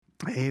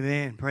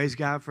Amen. Praise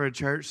God for a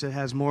church that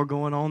has more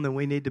going on than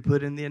we need to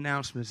put in the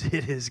announcements.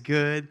 It is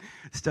good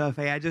stuff.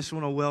 Hey, I just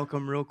want to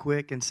welcome real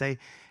quick and say,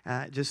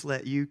 just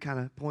let you kind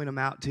of point them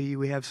out to you.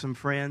 We have some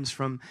friends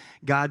from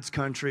God's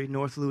country,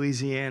 North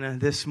Louisiana,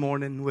 this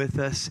morning with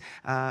us.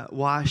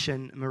 Wash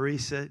and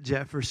Marisa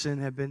Jefferson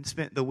have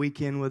spent the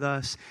weekend with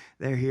us.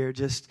 They're here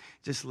just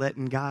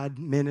letting God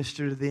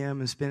minister to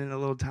them and spending a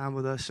little time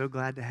with us. So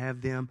glad to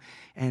have them.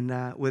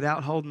 And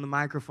without holding the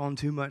microphone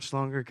too much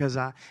longer, because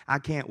I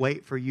can't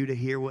wait for you to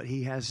hear what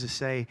he has to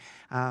say.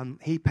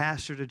 He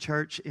pastored a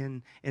church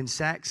in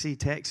Saxe,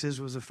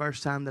 Texas. Was the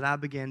first time that I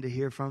began to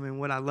hear from him.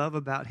 What I love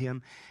about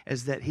him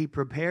is that he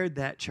prepared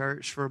that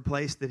church for a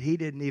place that he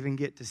didn't even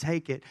get to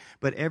take it,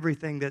 but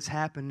everything that's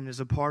happening is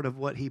a part of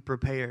what he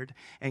prepared.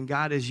 And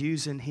God is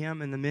using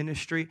him in the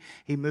ministry.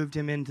 He moved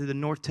him into the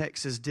North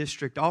Texas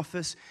district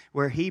office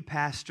where he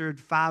pastored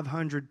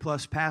 500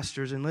 plus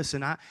pastors. And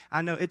listen,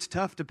 I know it's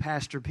tough to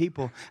pastor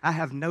people. I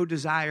have no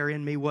desire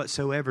in me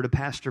whatsoever to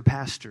pastor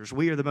pastors.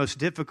 We are the most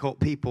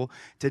difficult people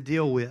to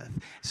deal with.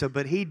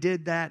 But he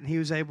did that, and he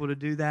was able to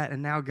do that,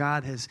 and now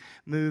God has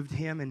moved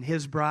him and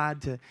his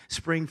bride to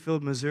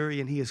Springfield,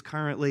 Missouri, and he is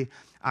currently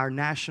our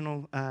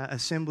National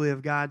Assembly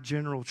of God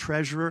General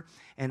Treasurer,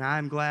 and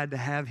I'm glad to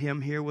have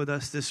him here with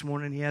us this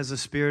morning. He has the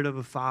spirit of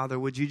a father.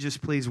 Would you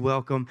just please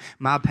welcome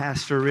my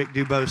pastor, Rick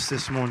Dubose,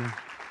 this morning?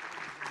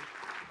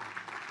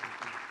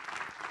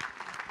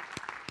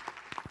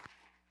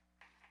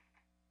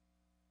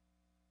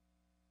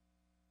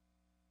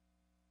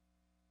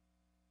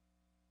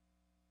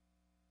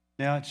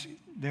 Now,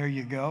 there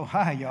you go.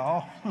 Hi,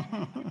 y'all.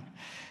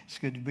 It's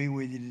good to be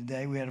with you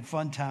today. We had a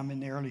fun time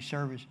in the early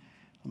service.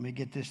 Let me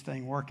get this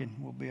thing working.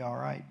 We'll be all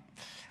right.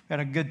 We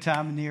had a good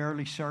time in the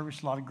early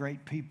service, a lot of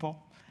great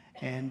people.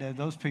 And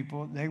those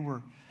people, they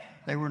were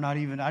not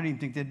even, I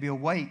didn't think they'd be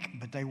awake,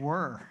 but they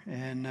were.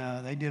 And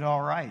they did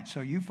all right.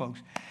 So you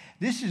folks,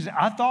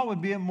 I thought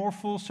would be a more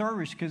full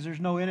service because there's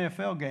no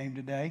NFL game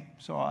today.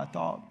 So I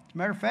thought, as a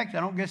matter of fact,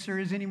 I don't guess there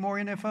is any more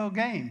NFL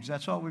games.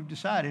 That's what we've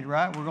decided,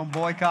 right? We're going to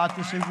boycott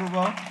the Super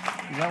Bowl.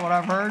 Is that what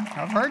I've heard?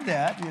 I've heard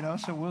that,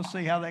 so we'll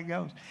see how that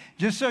goes.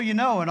 Just so you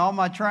know, in all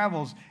my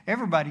travels,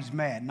 everybody's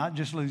mad, not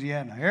just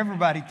Louisiana.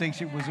 Everybody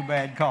thinks it was a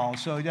bad call.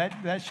 So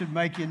that should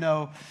make you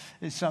know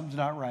that something's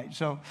not right.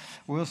 So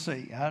we'll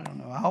see. I don't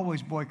know. I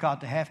always boycott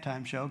the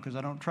halftime show because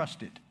I don't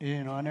trust it.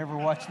 I never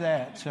watch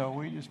that. So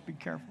we just be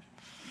careful.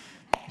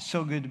 It's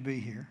so good to be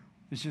here.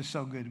 It's just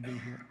so good to be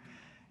here.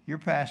 Your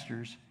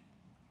pastors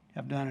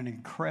have done an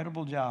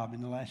incredible job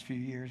in the last few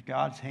years.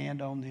 God's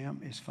hand on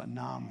them is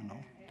phenomenal.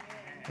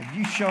 Have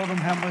you showed them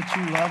how much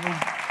you love them?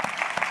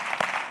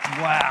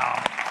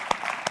 Wow.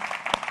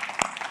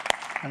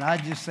 And I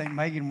just think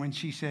Megan, when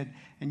she said,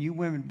 and you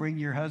women bring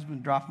your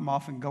husband, drop him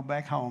off, and go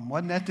back home.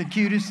 Wasn't that the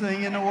cutest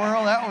thing in the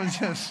world? That was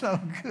just so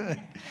good.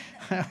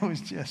 That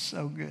was just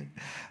so good.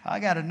 I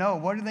got to know,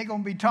 what are they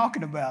going to be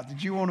talking about?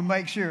 Did you want to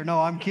make sure? No,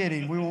 I'm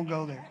kidding. We won't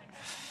go there.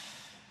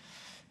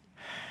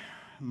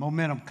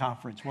 Momentum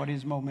Conference. What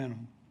is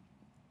momentum?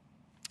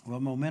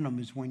 Well, momentum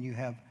is when you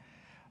have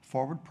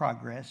forward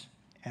progress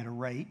at a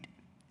rate,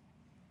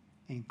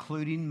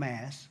 including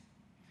mass,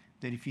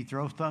 that if you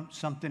throw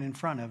something in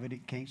front of it,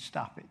 it can't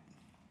stop it.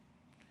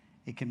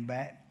 It can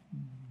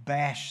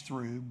bash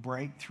through,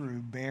 break through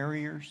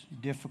barriers,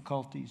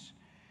 difficulties,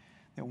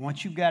 that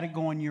once you've got it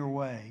going your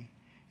way,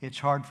 it's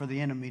hard for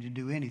the enemy to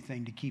do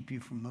anything to keep you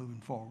from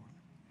moving forward.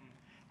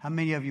 How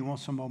many of you want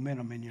some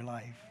momentum in your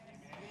life?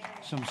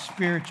 Some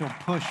spiritual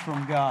push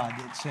from God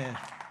that says,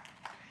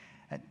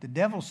 the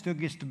devil still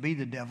gets to be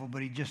the devil,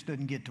 but he just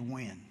doesn't get to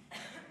win.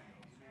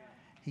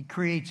 He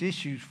creates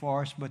issues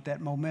for us, but that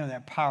momentum,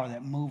 that power,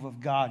 that move of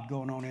God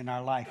going on in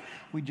our life,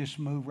 we just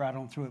move right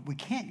on through it. We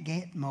can't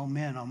get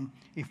momentum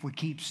if we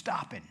keep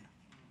stopping.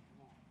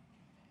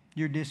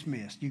 You're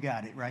dismissed. You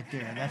got it right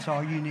there. That's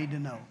all you need to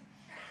know.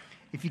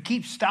 If you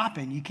keep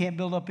stopping, you can't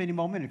build up any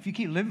momentum. If you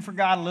keep living for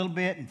God a little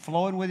bit and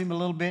flowing with him a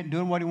little bit and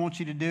doing what he wants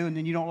you to do, and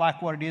then you don't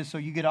like what it is, so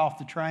you get off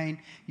the train,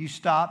 you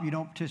stop, you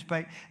don't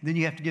participate, then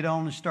you have to get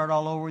on and start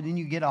all over, then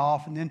you get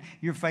off, and then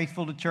you're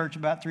faithful to church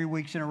about 3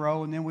 weeks in a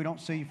row, and then we don't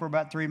see you for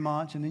about 3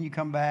 months, and then you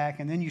come back,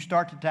 and then you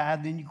start to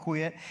tithe, then you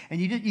quit, and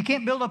you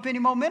can't build up any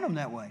momentum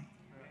that way.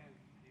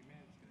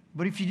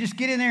 But if you just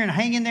get in there and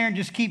hang in there and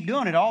just keep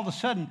doing it, all of a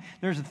sudden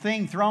there's a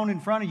thing thrown in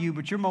front of you,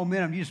 but your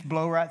momentum, you just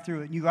blow right through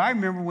it. And you go, I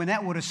remember when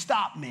that would have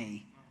stopped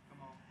me.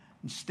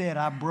 Instead,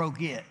 I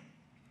broke it.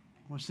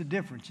 What's the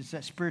difference? It's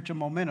that spiritual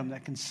momentum,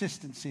 that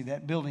consistency,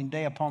 that building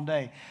day upon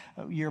day,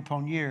 year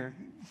upon year,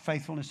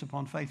 faithfulness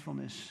upon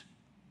faithfulness.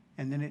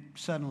 And then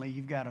suddenly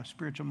you've got a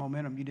spiritual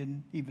momentum you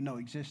didn't even know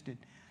existed.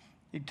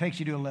 It takes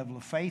you to a level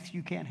of faith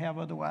you can't have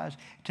otherwise.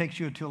 It takes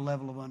you to a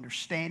level of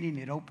understanding.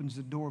 It opens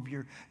the door of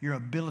your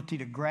ability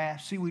to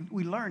grasp. See,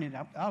 we learn it.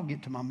 I'll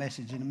get to my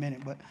message in a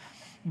minute,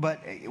 but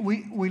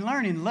we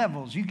learn in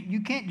levels.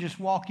 You can't just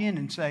walk in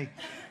and say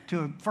to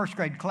a first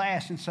grade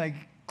class and say,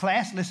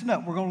 class, listen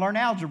up, we're going to learn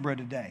algebra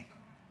today.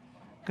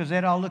 Because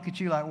they'd all look at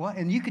you like, what?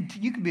 And you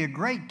could be a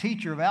great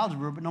teacher of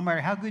algebra, but no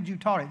matter how good you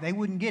taught it, they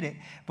wouldn't get it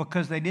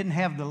because they didn't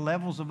have the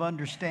levels of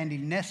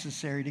understanding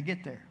necessary to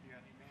get there.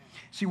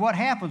 See, what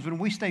happens when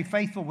we stay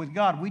faithful with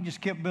God, we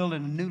just kept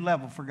building a new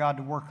level for God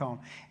to work on.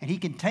 And He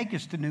can take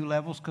us to new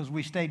levels because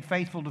we stayed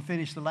faithful to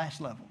finish the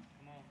last level.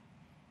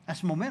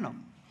 That's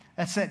momentum.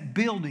 That's that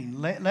building,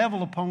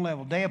 level upon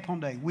level, day upon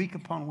day, week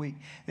upon week.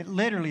 It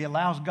literally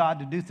allows God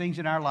to do things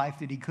in our life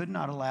that He could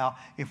not allow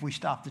if we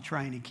stop the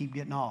train and keep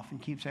getting off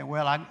and keep saying,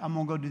 well, I'm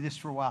going to go do this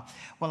for a while.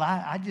 Well,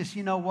 I just,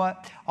 you know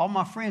what? All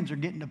my friends are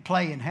getting to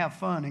play and have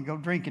fun and go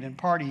drinking and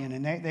partying.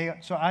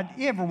 And so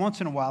every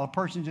once in a while, a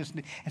person just,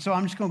 and so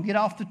I'm just going to get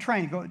off the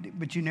train.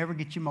 But you never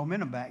get your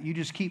momentum back. You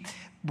just keep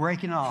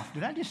breaking off.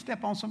 Did I just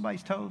step on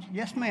somebody's toes?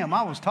 Yes, ma'am.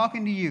 I was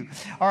talking to you.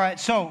 All right.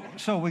 So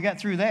we got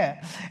through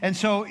that. And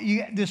so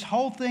this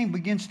whole thing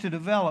begins to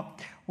develop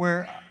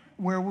where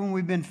when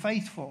we've been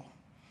faithful.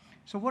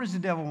 So what does the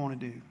devil want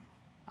to do?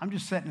 I'm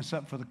just setting us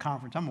up for the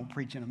conference. I'm going to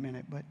preach in a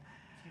minute. But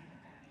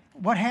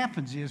what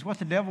happens is, what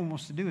the devil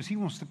wants to do is he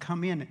wants to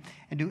come in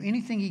and do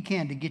anything he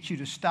can to get you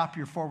to stop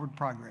your forward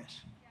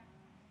progress.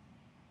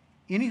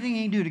 Anything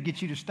he can do to get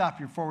you to stop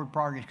your forward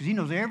progress. Because he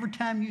knows every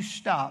time you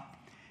stop,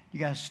 you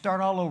got to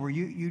start all over.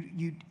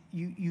 You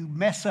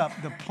mess up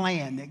the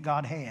plan that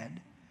God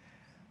had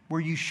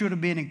where you should have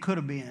been and could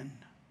have been.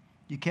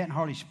 You can't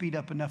hardly speed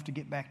up enough to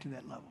get back to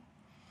that level.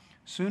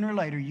 Sooner or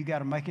later, you got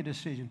to make a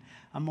decision.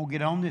 I'm going to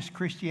get on this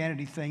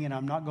Christianity thing, and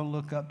I'm not going to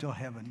look up till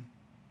heaven.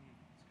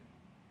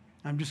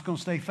 I'm just going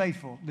to stay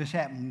faithful. This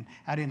happened.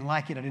 I didn't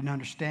like it. I didn't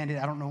understand it.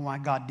 I don't know why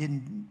God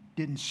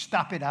didn't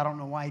stop it. I don't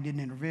know why He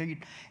didn't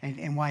intervene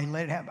and why He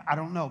let it happen. I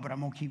don't know, but I'm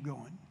going to keep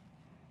going.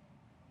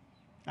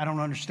 I don't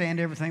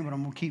understand everything, but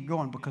I'm going to keep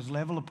going because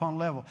level upon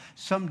level,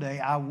 someday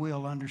I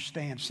will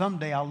understand.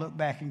 Someday I'll look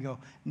back and go,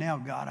 now,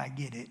 God, I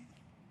get it.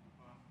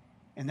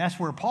 And that's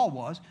where Paul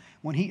was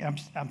when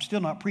I'm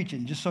still not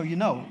preaching, just so you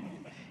know.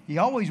 You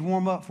always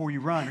warm up before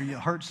you run or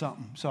you'll hurt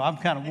something. So I'm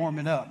kind of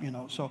warming up, you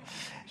know. So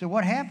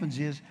what happens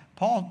is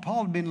Paul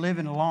had been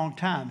living a long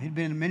time. He'd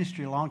been in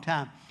ministry a long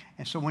time.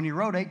 And so when he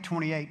wrote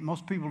 8:28,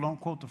 most people don't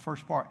quote the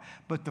first part.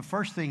 But the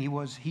first thing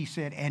he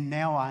said, and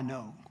now I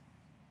know.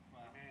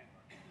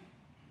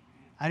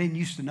 I didn't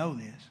used to know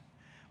this,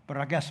 but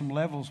I got some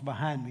levels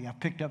behind me. I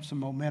picked up some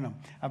momentum.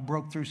 I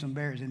broke through some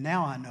barriers, and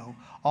now I know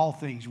all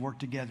things work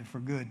together for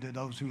good to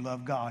those who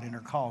love God and are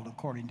called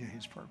according to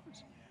His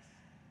purpose.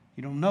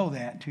 You don't know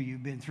that till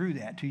you've been through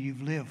that, till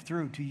you've lived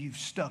through, till you've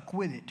stuck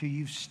with it, till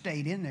you've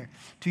stayed in there,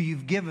 till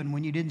you've given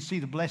when you didn't see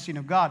the blessing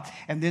of God.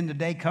 And then the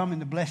day come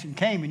and the blessing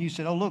came, and you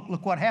said, oh,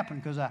 look what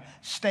happened because I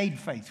stayed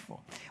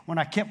faithful. When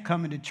I kept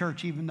coming to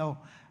church, even though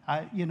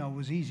it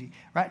was easy.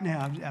 Right now,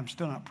 I'm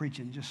still not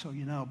preaching, just so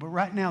you know. But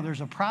right now, there's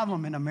a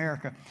problem in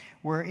America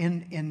where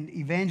in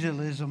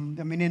evangelism,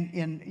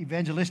 in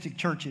evangelistic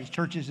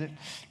churches that,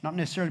 not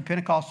necessarily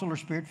Pentecostal or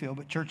Spirit-filled,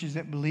 but churches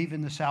that believe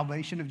in the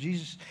salvation of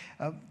Jesus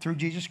through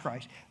Jesus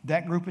Christ,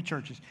 that group of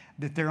churches,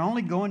 that they're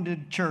only going to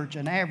church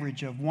an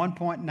average of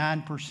 1.9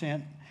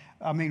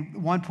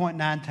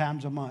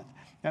 times a month.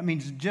 That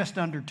means just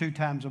under 2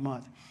 times a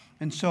month.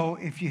 And so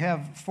if you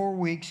have 4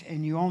 weeks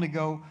and you only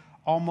go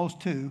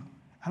almost 2,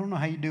 I don't know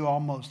how you do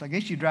almost. I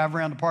guess you drive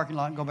around the parking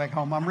lot and go back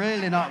home. I'm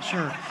really not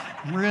sure.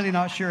 I'm really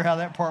not sure how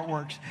that part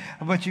works.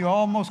 But you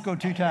almost go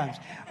 2 times.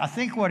 I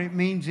think what it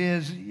means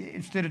is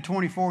instead of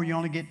 24, you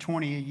only get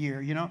 20 a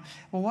year, you know.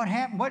 Well, what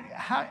happened?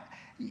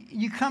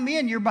 You come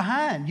in, you're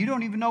behind. You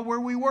don't even know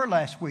where we were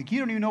last week. You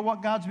don't even know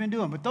what God's been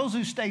doing. But those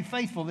who stay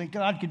faithful, that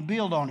God can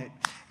build on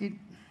it.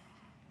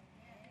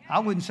 I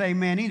wouldn't say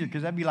amen either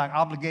because that'd be like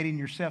obligating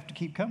yourself to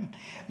keep coming.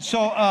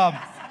 So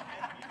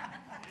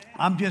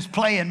I'm just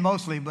playing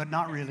mostly, but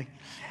not really.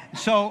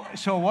 So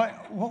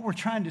what we're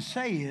trying to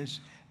say is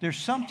there's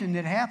something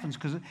that happens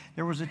because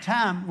there was a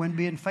time when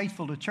being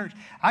faithful to church.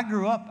 I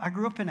grew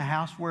up in a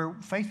house where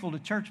faithful to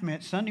church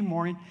meant Sunday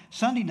morning,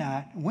 Sunday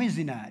night,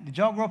 Wednesday night. Did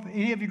y'all grow up?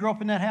 Any of you grow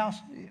up in that house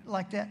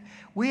like that?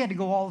 We had to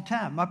go all the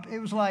time. It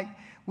was like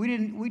we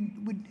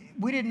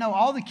didn't know.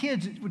 All the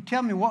kids would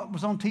tell me what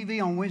was on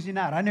TV on Wednesday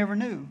night. I never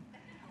knew.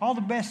 All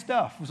the best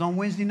stuff was on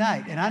Wednesday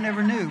night, and I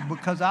never knew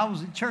because I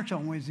was at church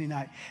on Wednesday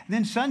night. And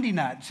then Sunday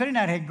night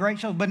had great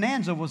shows.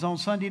 Bonanza was on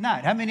Sunday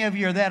night. How many of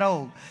you are that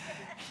old?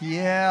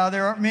 Yeah,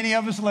 there aren't many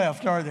of us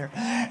left, are there?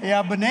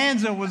 Yeah,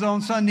 Bonanza was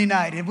on Sunday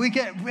night.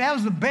 That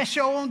was the best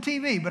show on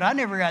TV, but I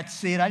never got to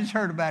see it. I just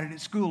heard about it at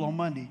school on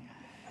Monday.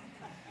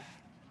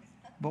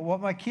 But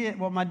what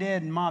my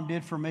dad and mom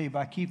did for me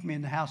by keeping me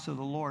in the house of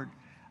the Lord,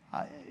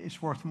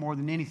 it's worth more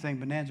than anything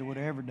Bonanza would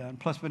have ever done.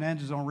 Plus,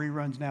 Bonanza's on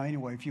reruns now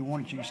anyway. If you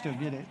want it, you can still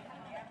get it.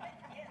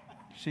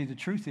 See, the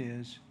truth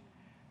is,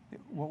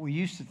 what we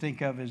used to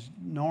think of as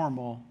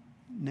normal,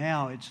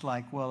 now it's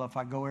like, well, if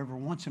I go every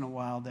once in a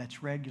while,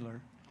 that's regular.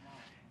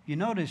 You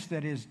notice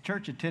that his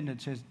church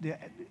attendance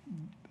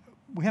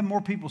we have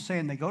more people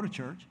saying they go to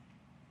church,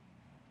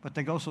 but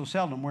they go so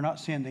seldom, we're not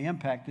seeing the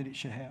impact that it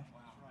should have.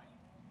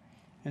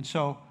 And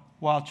so,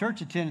 while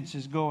church attendance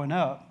is going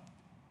up,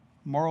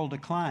 moral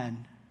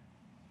decline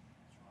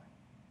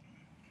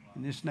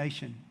in this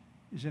nation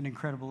is at an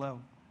incredible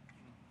level.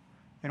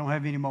 They don't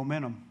have any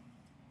momentum.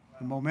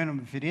 The momentum,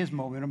 if it is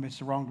momentum, it's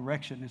the wrong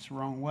direction. It's the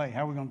wrong way.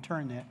 How are we going to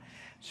turn that?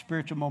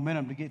 Spiritual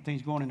momentum to get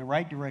things going in the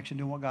right direction,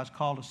 doing what God's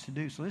called us to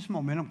do. So this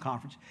Momentum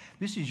Conference,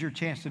 this is your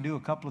chance to do a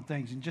couple of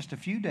things. In just a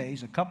few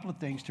days, a couple of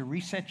things to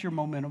reset your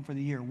momentum for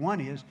the year. One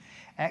is,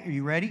 are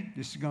you ready?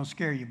 This is going to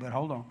scare you, but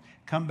hold on.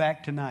 Come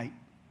back tonight.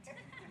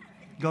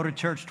 Go to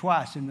church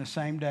twice in the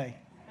same day.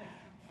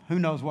 Who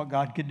knows what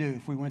God could do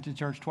if we went to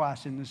church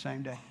twice in the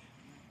same day?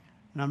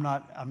 And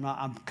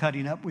I'm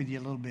cutting up with you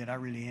a little bit. I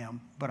really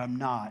am. But I'm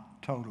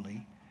not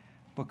totally.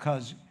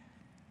 Because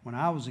when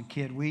I was a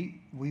kid,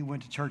 we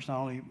went to church not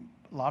only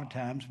a lot of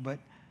times, but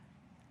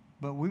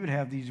we would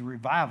have these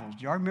revivals.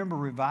 Do y'all remember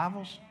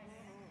revivals?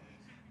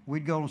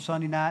 We'd go on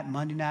Sunday night,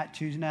 Monday night,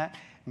 Tuesday night,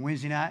 and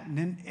Wednesday night.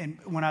 And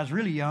when I was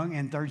really young,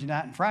 and Thursday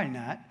night and Friday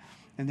night.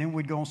 And then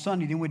we'd go on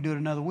Sunday, then we'd do it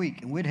another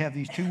week. And we'd have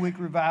these 2-week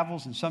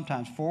revivals and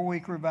sometimes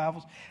 4-week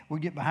revivals.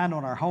 We'd get behind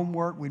on our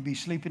homework. We'd be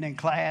sleeping in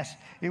class.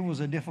 It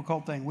was a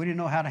difficult thing. We didn't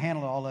know how to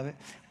handle all of it.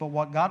 But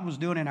what God was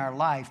doing in our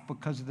life,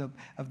 because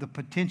of the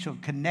potential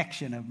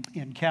connection of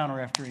encounter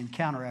after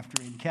encounter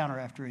after encounter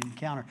after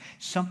encounter,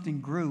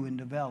 something grew and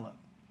developed.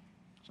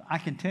 I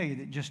can tell you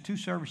that just 2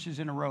 services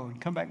in a row and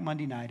come back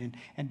Monday night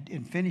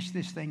and finish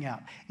this thing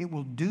out. It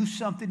will do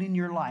something in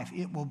your life.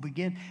 It will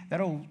begin,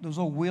 those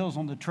old wheels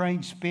on the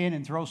train spin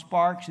and throw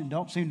sparks and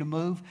don't seem to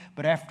move,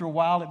 but after a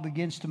while it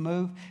begins to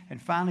move,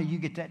 and finally you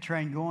get that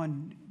train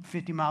going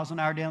 50 miles an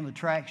hour down the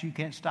tracks. You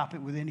can't stop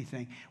it with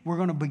anything. We're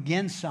going to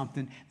begin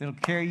something that'll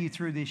carry you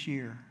through this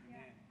year.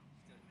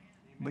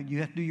 But you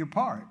have to do your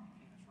part.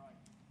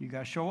 You got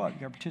to show up. You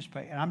got to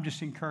participate. And I'm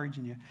just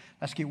encouraging you.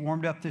 Let's get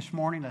warmed up this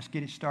morning. Let's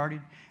get it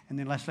started. And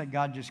then let's let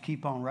God just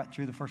keep on right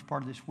through the first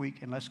part of this week.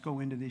 And let's go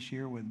into this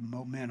year with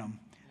momentum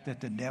that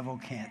the devil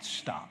can't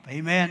stop.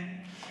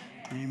 Amen?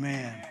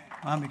 Amen.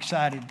 I'm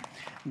excited.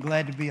 I'm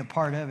glad to be a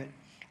part of it.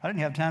 I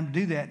didn't have time to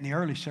do that in the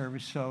early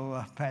service.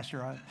 So,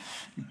 Pastor,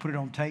 you put it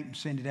on tape and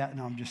send it out.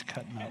 No, I'm just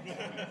cutting up.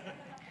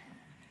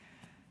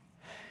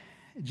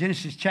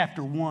 Genesis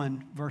chapter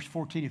 1, verse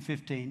 14 and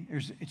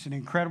 15. It's an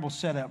incredible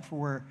setup for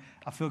where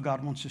I feel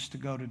God wants us to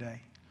go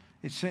today.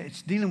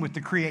 It's dealing with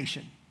the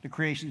creation. The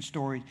creation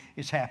story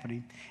is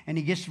happening. And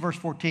he gets to verse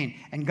 14.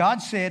 And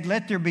God said,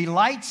 "Let there be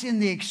lights in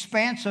the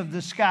expanse of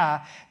the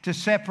sky to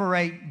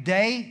separate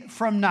day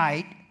from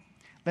night.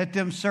 Let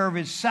them serve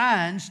as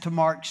signs to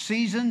mark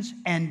seasons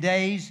and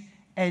days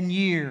and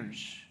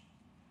years."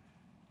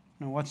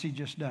 Now, what's he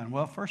just done?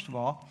 Well, first of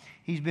all,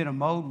 he's been a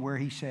mode where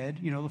he said,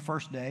 the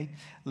first day,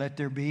 let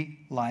there be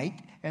light.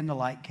 And the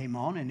light came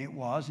on, and it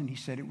was, and he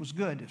said it was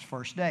good. It's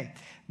first day.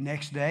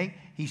 Next day,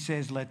 he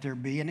says, let there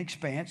be an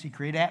expanse. He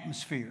created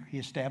atmosphere. He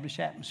established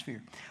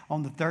atmosphere.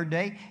 On the third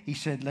day, he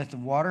said, let the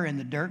water and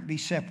the dirt be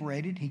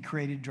separated. He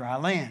created dry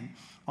land.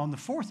 On the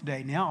fourth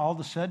day now, all of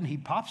a sudden, he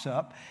pops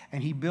up,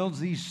 and he builds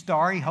these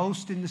starry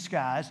hosts in the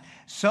skies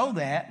so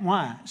that,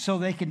 why? So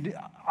they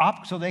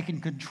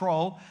can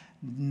control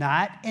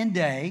night and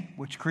day,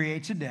 which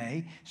creates a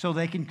day, so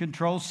they can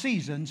control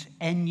seasons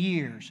and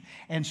years.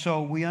 And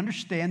so we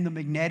understand the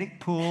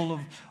magnetic pull of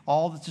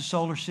all that the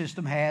solar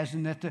system has,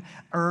 and that the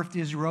earth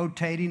is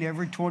rotating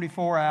every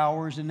 24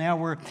 hours. And now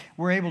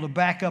we're able to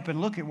back up and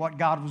look at what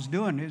God was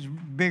doing. It's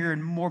bigger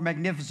and more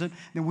magnificent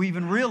than we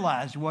even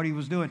realized what he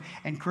was doing,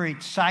 and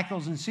create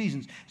cycles and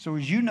seasons. So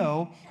as you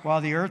know,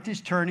 while the earth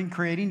is turning,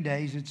 creating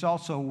days, it's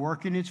also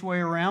working its way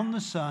around the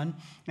sun.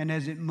 And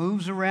as it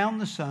moves around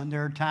the sun,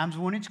 there are times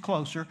when it's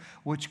closer,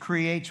 which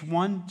creates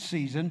one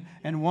season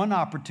and one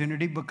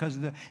opportunity, because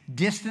the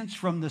distance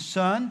from the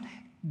sun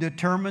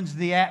determines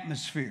the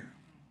atmosphere.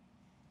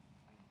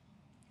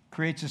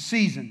 Creates a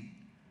season.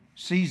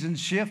 Seasons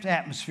shift,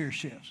 atmosphere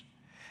shifts.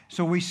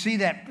 So we see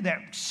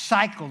that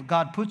cycle.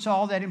 God puts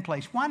all that in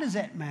place. Why does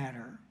that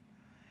matter?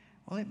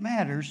 Well, it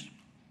matters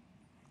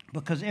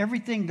because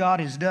everything God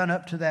has done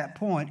up to that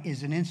point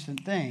is an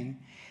instant thing.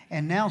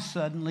 And now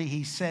suddenly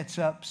he sets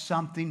up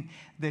something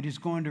that is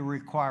going to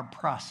require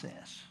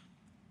process.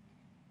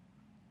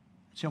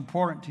 It's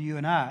important to you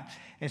and I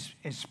as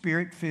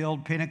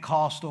Spirit-filled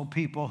Pentecostal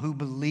people who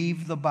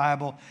believe the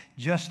Bible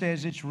just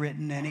as it's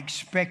written and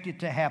expect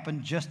it to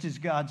happen just as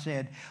God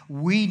said.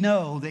 We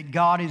know that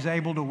God is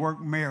able to work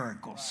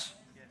miracles.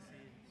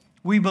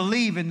 We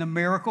believe in the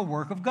miracle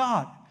work of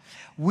God.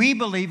 We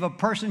believe a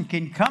person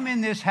can come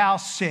in this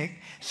house sick,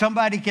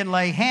 somebody can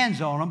lay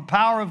hands on them,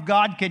 power of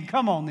God can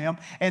come on them,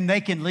 and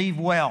they can leave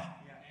well.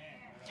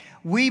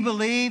 We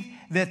believe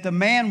that the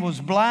man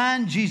was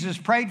blind, Jesus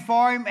prayed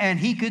for him, and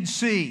he could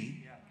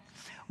see.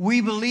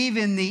 We believe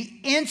in the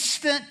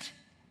instant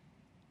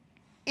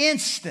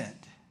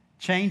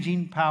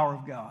changing power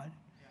of God.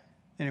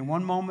 And in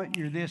one moment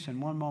you're this,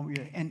 and one moment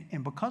you're...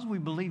 And because we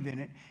believe in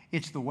it,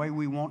 it's the way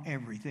we want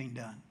everything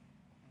done.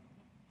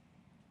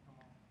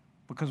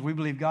 Because we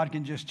believe God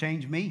can just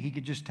change me. He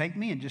could just take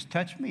me and just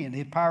touch me, and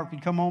his power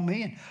could come on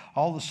me, and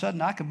all of a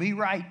sudden I could be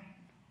right.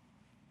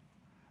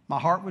 My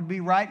heart would be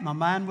right. My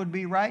mind would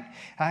be right.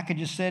 I could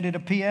just sit at a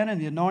piano, and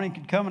the anointing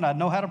could come, and I'd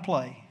know how to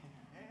play.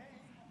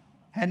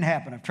 Hadn't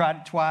happened. I've tried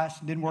it twice.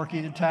 Didn't work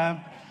either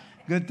time.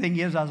 Good thing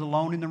is I was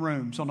alone in the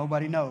room, so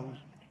nobody knows.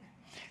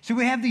 So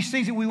we have these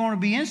things that we want to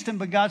be instant,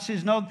 but God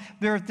says, no,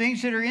 there are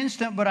things that are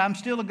instant, but I'm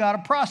still a God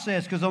of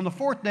process, because on the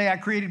fourth day I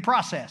created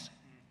process.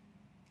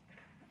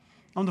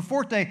 On the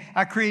fourth day,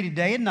 I created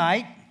day and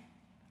night,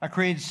 I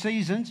created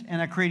seasons,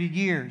 and I created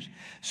years.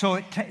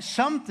 So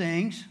some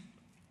things,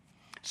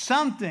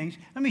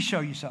 let me show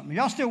you something.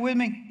 Y'all still with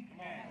me?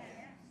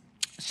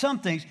 Some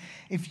things,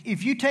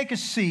 if you take a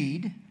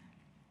seed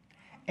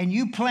and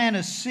you plant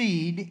a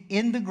seed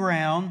in the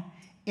ground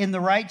in the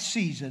right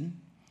season,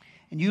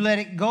 and you let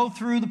it go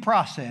through the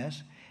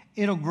process,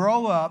 it'll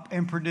grow up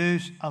and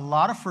produce a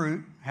lot of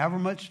fruit, however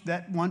much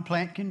that one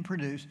plant can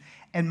produce,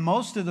 and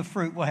most of the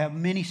fruit will have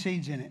many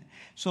seeds in it.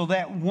 So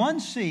that one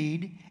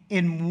seed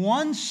in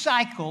one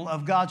cycle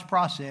of God's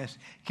process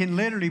can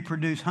literally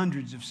produce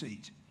hundreds of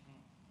seeds.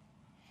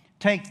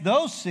 Take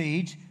those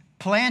seeds,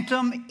 plant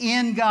them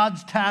in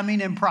God's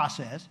timing and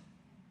process,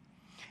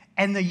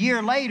 and the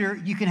year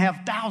later, you can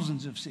have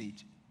thousands of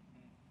seeds.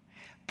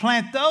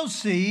 Plant those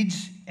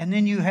seeds, and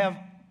then you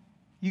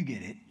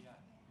get it.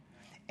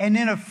 And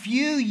in a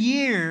few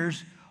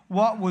years,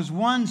 what was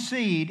one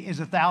seed is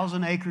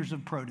 1,000 acres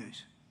of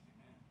produce.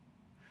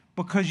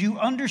 Because you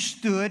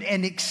understood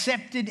and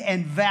accepted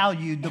and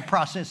valued the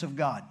process of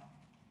God.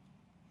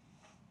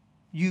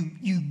 You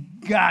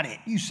got it.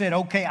 You said,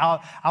 okay,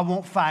 I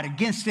won't fight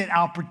against it.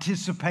 I'll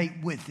participate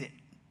with it.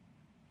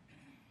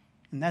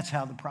 And that's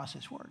how the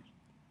process works.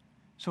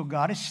 So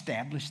God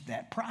established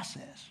that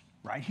process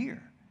right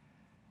here.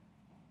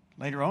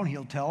 Later on,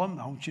 he'll tell them,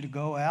 I want you to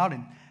go out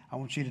and I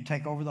want you to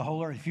take over the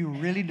whole earth. If you were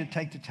really to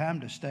take the time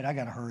to study, I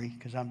got to hurry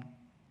because I'm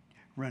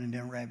running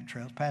down rabbit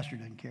trails. Pastor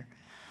doesn't care.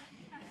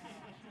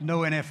 No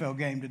NFL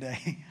game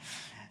today.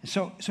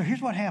 So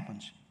here's what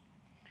happens.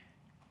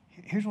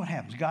 Here's what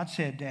happens. God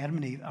said to Adam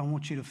and Eve, I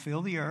want you to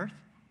fill the earth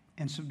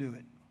and subdue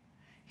it.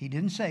 He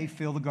didn't say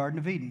fill the Garden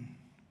of Eden.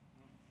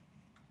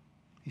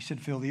 He said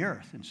fill the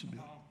earth and subdue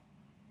it.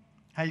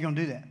 How are you going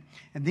to do that?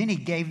 And then he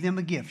gave them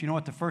a gift. You know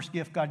what the first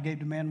gift God gave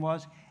to man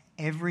was?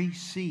 Every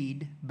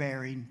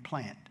seed-bearing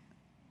plant.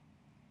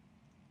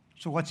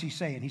 So what's he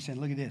saying? He said,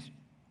 look at this.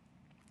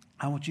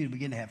 I want you to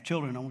begin to have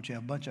children. I want you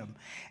to have a bunch of them.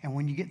 And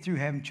when you get through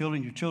having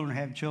children, your children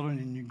have children,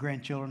 and your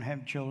grandchildren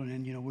have children,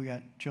 and, we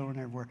got children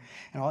everywhere.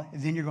 And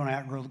then you're going to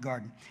outgrow the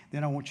garden.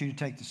 Then I want you to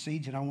take the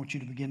seeds, and I want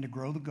you to begin to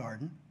grow the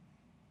garden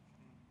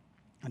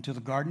until the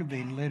Garden of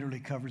Eden literally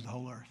covers the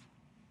whole earth.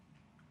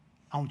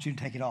 I want you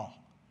to take it all.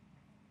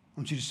 I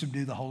want you to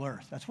subdue the whole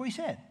earth. That's what he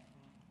said.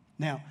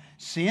 Now,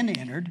 sin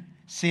entered.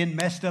 Sin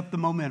messed up the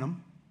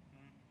momentum.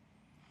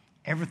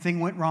 Everything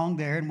went wrong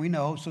there, and we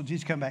know, so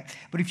Jesus come back.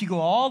 But if you go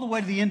all the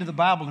way to the end of the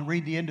Bible and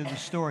read the end of the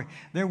story,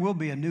 there will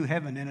be a new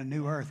heaven and a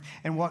new earth.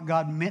 And what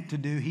God meant to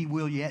do, he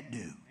will yet do.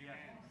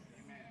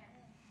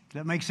 Does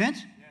that make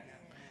sense?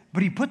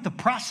 But he put the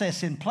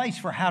process in place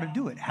for how to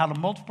do it, how to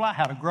multiply,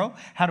 how to grow,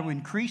 how to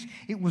increase.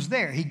 It was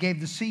there. He gave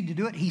the seed to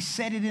do it. He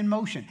set it in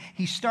motion.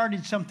 He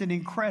started something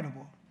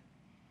incredible.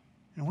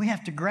 And we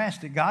have to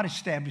grasp that God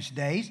established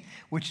days,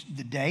 which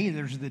the day,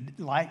 there's the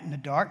light and the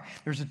dark.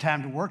 There's a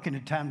time to work and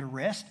a time to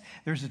rest.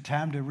 There's a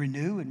time to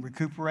renew and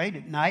recuperate.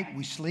 At night,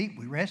 we sleep,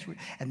 we rest,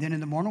 and then in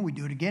the morning, we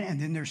do it again. And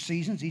then there's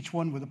seasons, each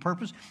one with a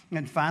purpose.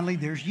 And finally,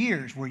 there's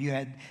years where you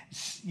had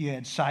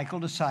cycle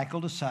to cycle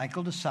to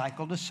cycle to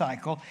cycle to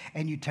cycle,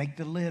 and you take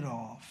the lid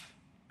off.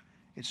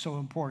 It's so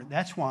important.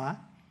 That's why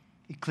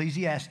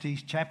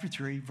Ecclesiastes chapter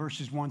 3,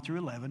 verses 1 through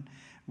 11,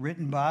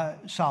 written by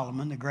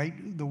Solomon,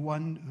 the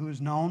one who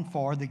is known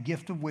for the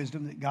gift of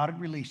wisdom that God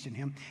had released in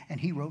him. And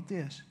he wrote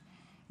this: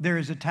 there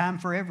is a time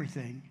for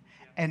everything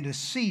and a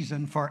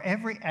season for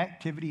every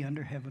activity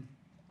under heaven.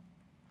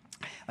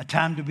 A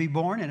time to be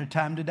born and a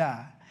time to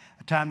die.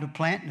 A time to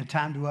plant and a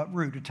time to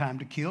uproot. A time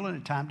to kill and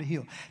a time to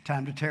heal. A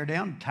time to tear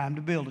down, a time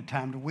to build. A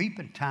time to weep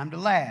and a time to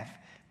laugh.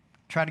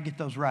 Try to get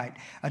those right.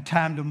 A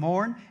time to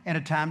mourn and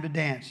a time to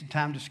dance. A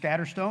time to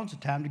scatter stones, a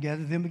time to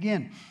gather them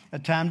again. A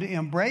time to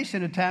embrace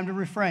and a time to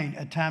refrain.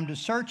 A time to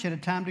search and a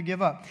time to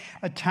give up.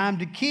 A time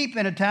to keep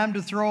and a time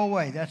to throw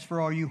away. That's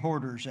for all you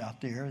hoarders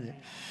out there.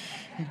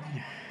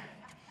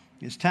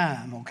 It's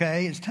time,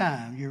 okay? It's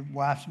time. Your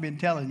wife's been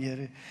telling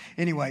you.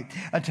 Anyway,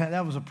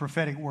 that was a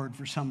prophetic word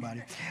for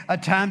somebody. A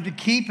time to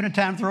keep and a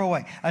time to throw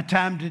away. A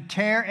time to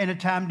tear and a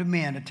time to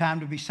mend. A time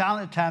to be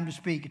silent, a time to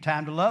speak. A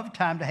time to love, a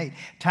time to hate.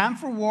 Time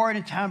for war and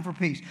a time for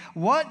peace.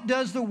 What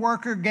does the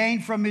worker gain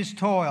from his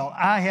toil?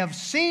 I have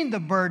seen the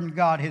burden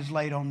God has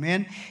laid on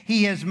men.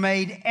 He has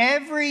made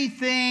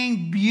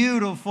everything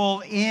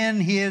beautiful in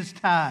his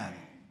time.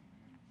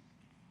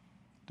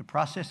 The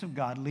process of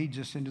God leads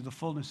us into the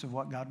fullness of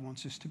what God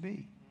wants us to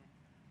be.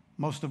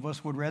 Most of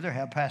us would rather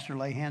have Pastor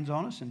lay hands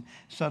on us and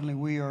suddenly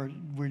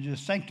we're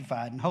just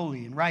sanctified and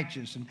holy and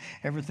righteous and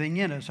everything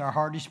in us. Our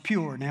heart is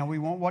pure. Now we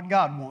want what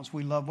God wants.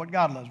 We love what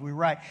God loves. We're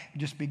right.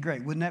 It'd just be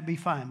great. Wouldn't that be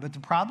fine? But the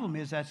problem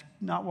is that's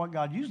not what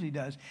God usually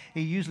does.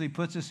 He usually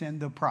puts us in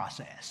the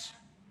process.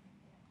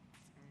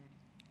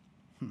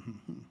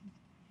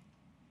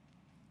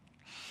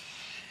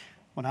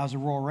 When I was a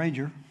Royal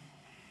Ranger,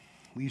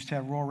 We used to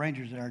have Royal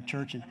Rangers at our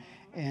church,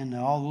 and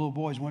all the little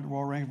boys went to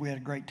Royal Rangers. We had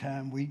a great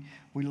time. We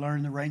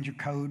learned the Ranger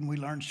code, and we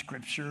learned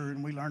Scripture,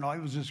 and we learned all.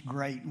 It was just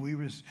great. It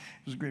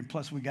was great.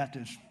 Plus, we got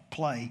to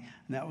play,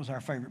 and that was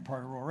our favorite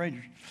part of Royal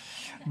Rangers.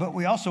 But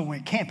we also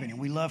went camping, and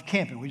we loved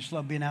camping. We just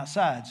loved being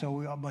outside. So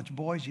we all a bunch of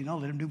boys,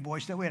 let them do boy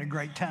stuff. We had a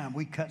great time.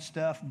 We cut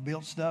stuff,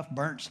 built stuff,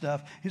 burnt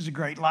stuff. It was a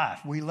great life.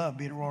 We loved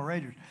being Royal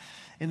Rangers.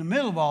 In the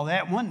middle of all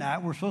that, one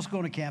night, we're supposed to go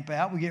to camp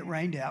out. We get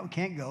rained out. We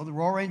can't go. The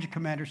Royal Ranger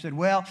commander said,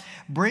 well,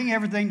 bring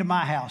everything to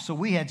my house. So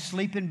we had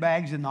sleeping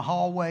bags in the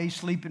hallway,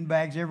 sleeping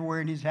bags everywhere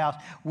in his house.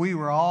 We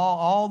were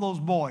all those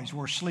boys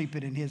were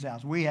sleeping in his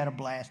house. We had a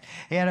blast.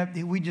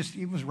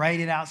 It was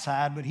raining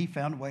outside, but he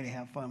found a way to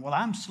have fun. Well,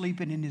 I'm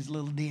sleeping in his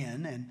little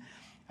den, and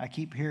I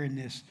keep hearing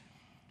this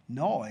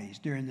noise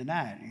during the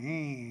night.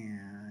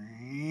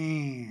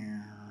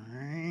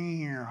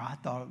 I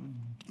thought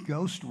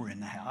ghosts were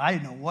in the house. I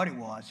didn't know what it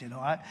was.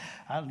 I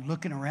was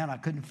looking around. I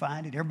couldn't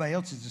find it. Everybody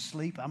else is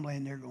asleep. I'm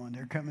laying there going,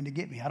 they're coming to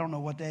get me. I don't know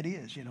what that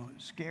is.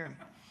 It's scary.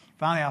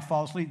 Finally, I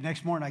fall asleep.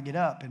 Next morning, I get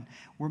up, and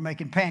we're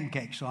making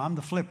pancakes. So I'm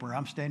the flipper.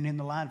 I'm standing in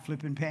the line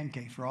flipping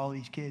pancakes for all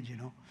these kids,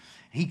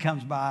 He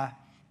comes by.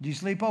 Do you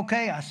sleep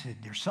okay? I said,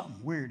 there's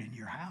something weird in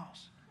your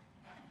house.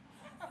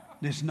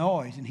 This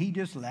noise. And he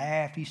just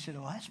laughed. He said,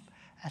 oh,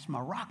 that's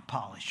my rock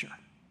polisher.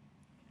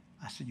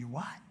 I said, your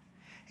what?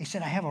 He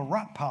said, I have a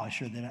rock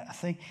polisher that I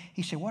think.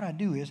 He said, what I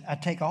do is I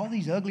take all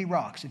these ugly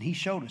rocks, and he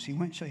showed us. He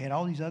had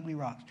all these ugly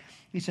rocks.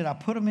 He said, I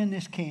put them in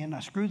this can. I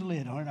screw the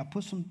lid on it. I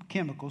put some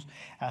chemicals.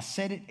 I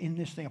set it in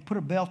this thing. I put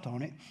a belt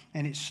on it,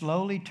 and it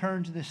slowly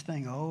turns this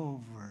thing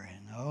over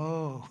and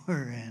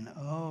over and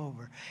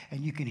over. And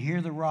you can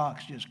hear the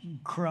rocks just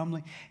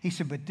crumbling. He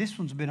said, but this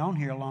one's been on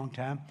here a long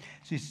time.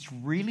 So it's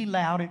really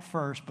loud at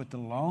first, but the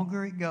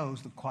longer it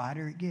goes, the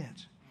quieter it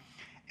gets.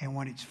 And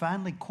when it's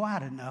finally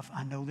quiet enough,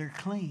 I know they're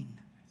clean.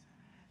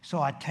 So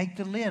I take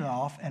the lid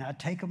off, and I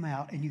take them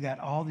out, and you got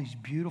all these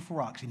beautiful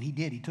rocks. And he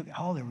did. He took they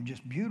were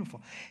just beautiful.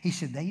 He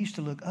said, they used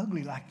to look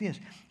ugly like this.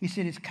 He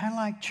said, it's kind of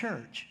like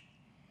church.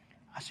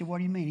 I said, what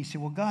do you mean? He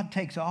said, well, God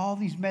takes all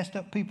these messed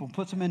up people and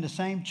puts them in the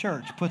same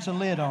church, puts a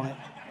lid on it.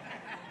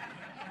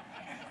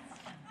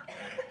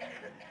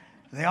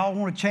 They all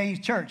want to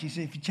change church. He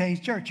said, if you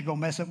change church, you're going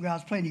to mess up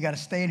God's plan. You got to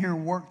stay in here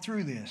and work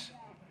through this.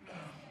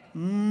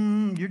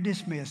 You're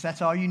dismissed.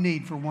 That's all you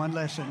need for one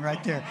lesson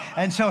right there.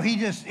 And so he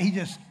just,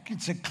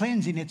 it's a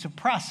cleansing. It's a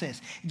process.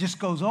 It just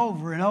goes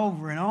over and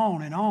over and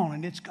on,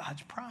 and it's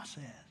God's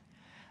process.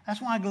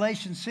 That's why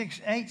Galatians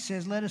 6:8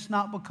 says, let us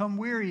not become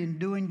weary in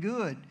doing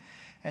good.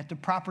 At the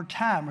proper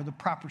time or the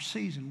proper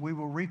season, we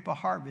will reap a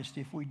harvest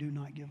if we do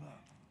not give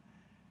up.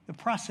 The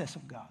process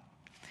of God.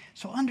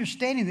 So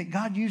understanding that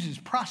God uses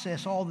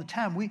process all the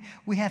time,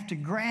 we have to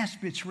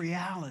grasp its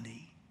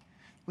reality.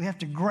 We have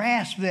to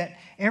grasp that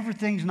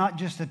everything's not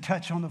just a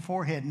touch on the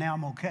forehead, now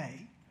I'm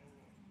okay.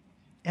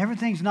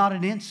 Everything's not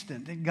an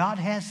instant. That God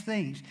has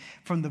things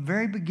from the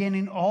very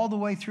beginning all the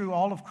way through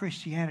all of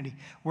Christianity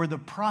where the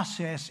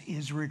process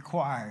is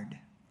required.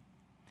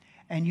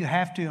 And you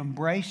have to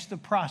embrace the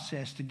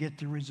process to get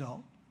the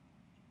result.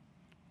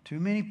 Too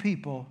many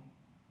people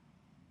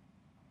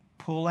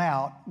pull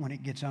out when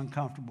it gets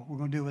uncomfortable. We're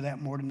going to deal with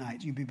that more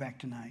tonight. You'll be back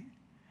tonight.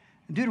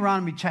 In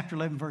Deuteronomy chapter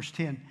 11, verse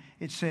 10,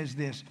 it says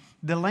this.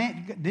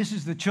 This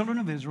is the children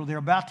of Israel. They're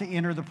about to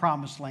enter the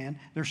promised land.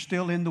 They're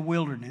still in the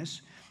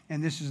wilderness.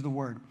 And this is the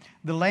word.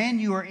 The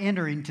land you are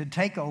entering to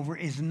take over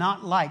is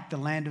not like the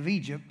land of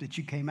Egypt that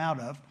you came out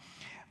of,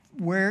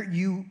 where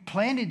you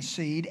planted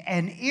seed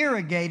and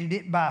irrigated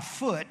it by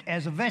foot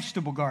as a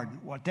vegetable garden.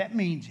 What that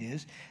means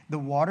is the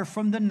water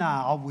from the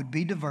Nile would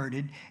be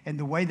diverted, and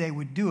the way they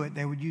would do it,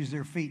 they would use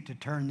their feet to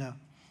turn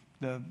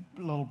the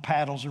little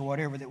paddles or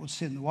whatever that would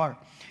sit in the water.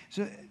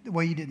 So the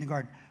way you did in the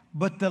garden.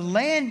 But the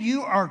land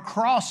you are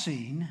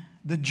crossing,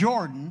 the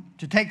Jordan,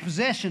 to take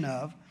possession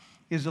of,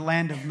 is a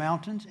land of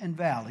mountains and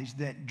valleys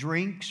that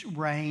drinks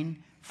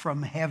rain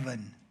from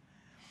heaven.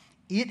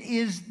 It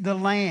is the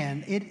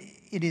land,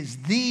 it is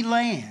the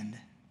land,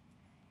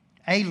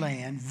 a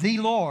land, the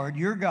Lord,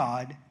 your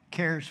God,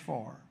 cares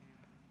for.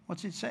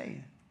 What's it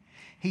saying?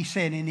 He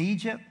said in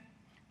Egypt,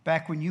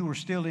 back when you were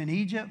still in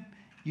Egypt,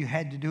 you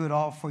had to do it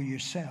all for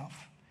yourself.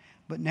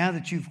 But now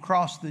that you've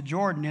crossed the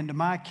Jordan into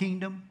my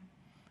kingdom,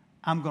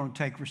 I'm going to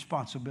take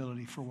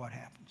responsibility for what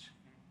happens.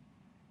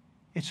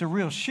 It's a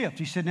real shift.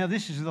 He said, now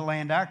this is the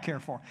land I care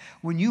for.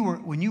 When you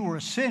were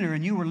a sinner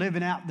and you were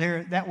living out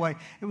there that way,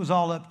 it was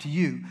all up to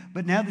you.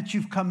 But now that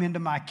you've come into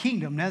my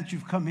kingdom, now that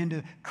you've come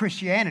into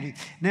Christianity,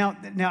 now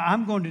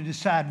I'm going to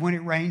decide when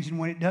it rains and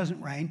when it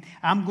doesn't rain.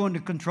 I'm going to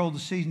control the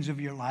seasons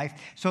of your life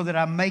so that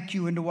I make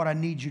you into what I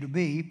need you to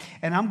be.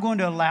 And I'm going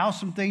to allow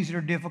some things that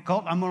are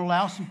difficult. I'm going to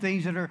allow some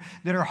things that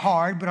are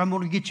hard, but I'm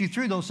going to get you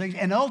through those things.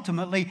 And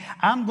ultimately,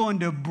 I'm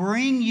going to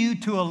bring you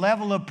to a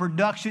level of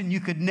production you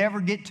could never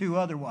get to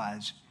otherwise.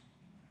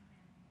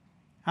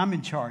 I'm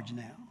in charge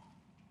now.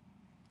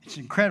 It's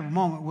an incredible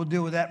moment. We'll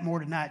deal with that more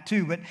tonight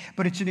too.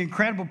 But it's an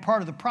incredible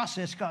part of the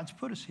process God's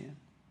put us in.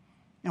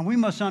 And we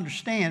must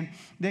understand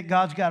that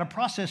God's got a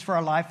process for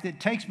our life that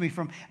takes me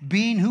from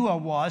being who I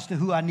was to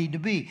who I need to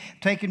be,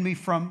 taking me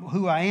from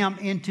who I am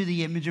into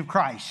the image of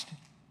Christ.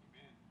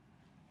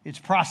 It's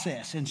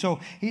process. And so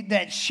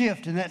that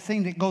shift and that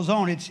thing that goes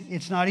on,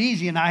 it's not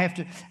easy, and I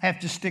have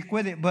to stick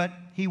with it, but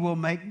He will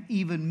make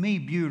even me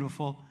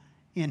beautiful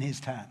in His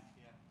time.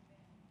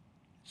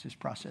 It's this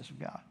process of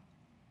God.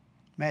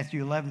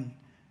 Matthew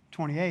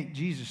 11:28,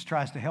 Jesus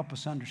tries to help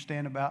us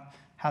understand about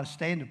how to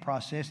stay in the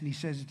process, and He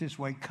says it this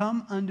way: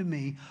 "Come unto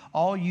me,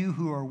 all you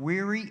who are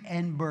weary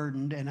and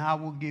burdened, and I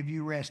will give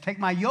you rest. Take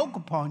my yoke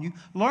upon you,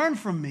 learn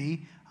from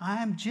me.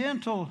 I am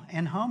gentle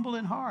and humble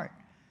in heart.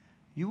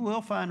 You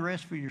will find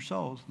rest for your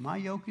souls. My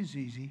yoke is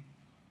easy,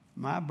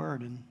 my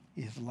burden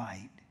is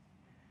light."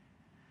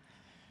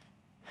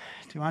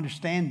 To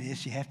understand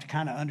this, you have to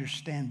kind of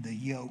understand the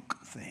yoke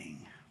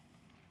thing.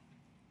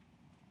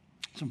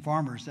 Some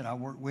farmers that I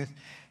work with,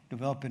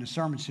 developing a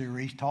sermon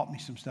series, taught me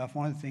some stuff.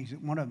 One of the things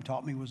that one of them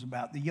taught me was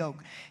about the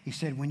yoke. He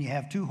said, when you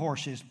have two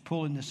horses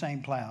pulling the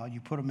same plow,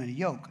 you put them in a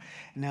yoke.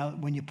 Now,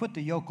 when you put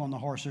the yoke on the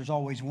horse, there's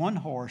always one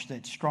horse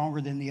that's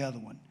stronger than the other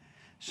one.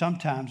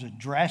 Sometimes a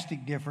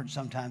drastic difference,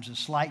 sometimes a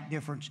slight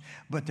difference,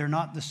 but they're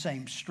not the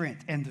same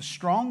strength. And the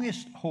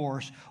strongest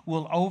horse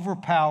will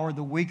overpower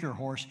the weaker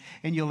horse,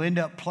 and you'll end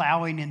up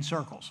plowing in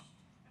circles.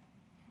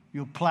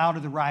 You'll plow to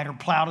the right or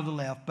plow to the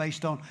left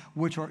based on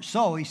which horse.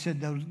 So he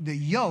said the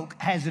yoke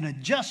has an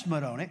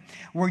adjustment on it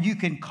where you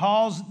can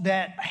cause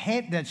that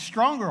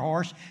stronger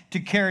horse to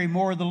carry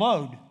more of the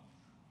load,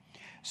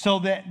 so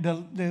that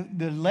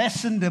the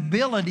lessened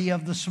ability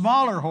of the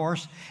smaller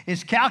horse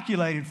is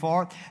calculated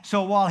for.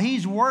 So while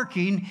he's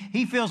working,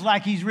 he feels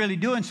like he's really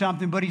doing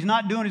something, but he's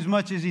not doing as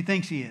much as he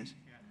thinks he is.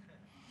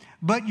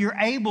 But you're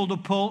able to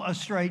pull a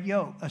straight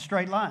yoke, a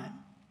straight line.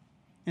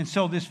 And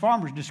so this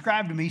farmer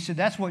described to me, he said,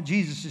 that's what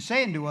Jesus is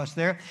saying to us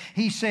there.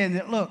 He's saying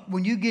that, look,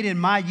 when you get in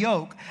my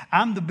yoke,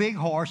 I'm the big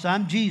horse,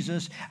 I'm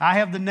Jesus. I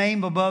have the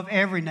name above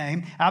every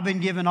name. I've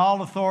been given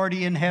all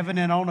authority in heaven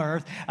and on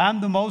earth.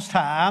 I'm the most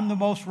high, I'm the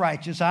most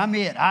righteous, I'm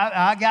it.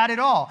 I got it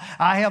all.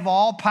 I have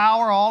all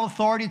power, all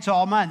authority, it's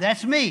all mine.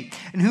 That's me.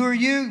 And who are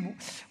you?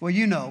 Well,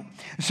 you know.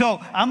 So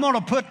I'm going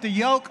to put the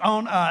yoke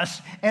on us,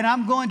 and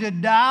I'm going to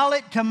dial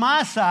it to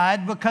my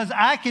side because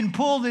I can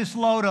pull this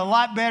load a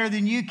lot better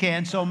than you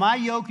can. So my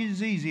yoke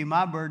is easy,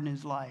 my burden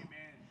is light.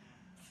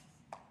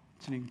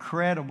 It's an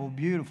incredible,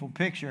 beautiful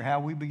picture how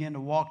we begin to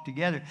walk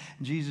together.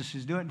 Jesus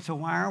is doing it. So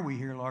why are we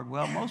here, Lord?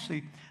 Well,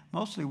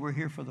 mostly we're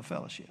here for the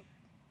fellowship.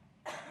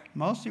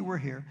 Mostly we're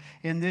here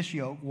in this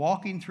yoke,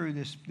 walking through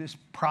this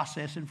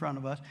process in front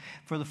of us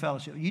for the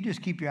fellowship. You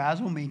just keep your eyes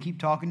on me and keep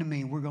talking to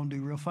me, and we're going to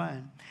do real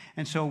fine.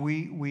 And so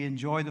we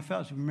enjoy the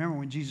fellowship. Remember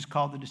when Jesus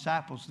called the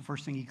disciples, the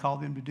first thing He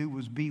called them to do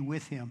was be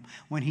with Him.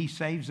 When He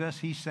saves us,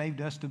 He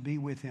saved us to be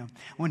with Him.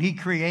 When He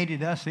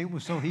created us, it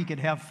was so He could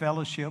have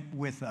fellowship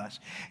with us.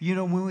 You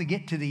know, when we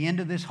get to the end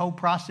of this whole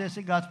process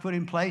that God's put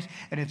in place,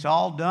 and it's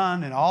all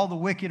done, and all the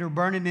wicked are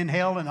burning in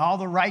hell, and all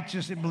the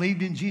righteous that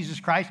believed in Jesus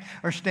Christ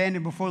are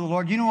standing before the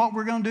Lord, you know what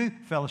we're going to do?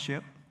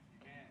 Fellowship.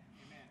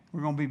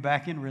 We're going to be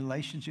back in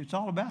relationship. It's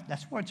all about,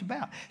 that's what it's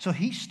about. So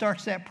He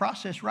starts that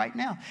process right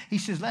now. He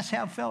says, let's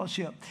have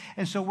fellowship.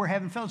 And so we're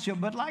having fellowship.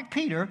 But like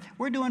Peter,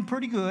 we're doing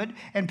pretty good.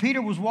 And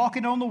Peter was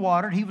walking on the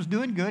water. He was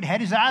doing good,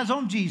 had his eyes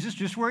on Jesus,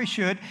 just where he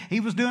should.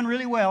 He was doing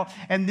really well.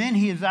 And then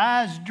his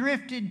eyes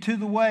drifted to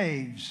the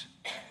waves,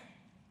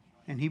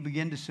 and he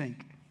began to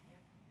sink.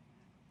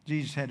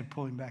 Jesus had to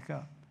pull him back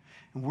up.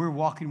 And we're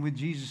walking with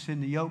Jesus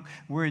in the yoke.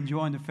 We're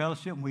enjoying the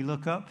fellowship, and we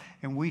look up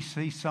and we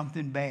see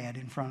something bad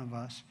in front of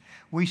us.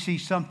 We see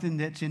something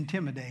that's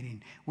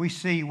intimidating. We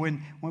see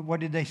what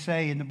did they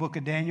say in the book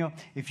of Daniel?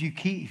 If you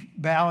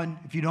keep bowing,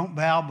 if you don't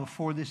bow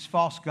before this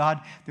false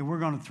god, then we're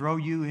going to throw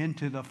you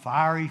into the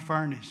fiery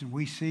furnace. And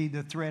we see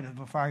the threat of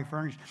a fiery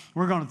furnace.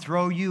 We're going to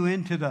throw you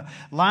into the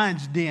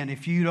lion's den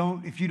if you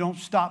don't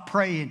stop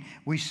praying.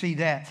 We see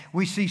that.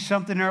 We see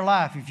something in our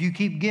life. If you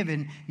keep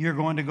giving, you're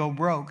going to go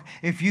broke.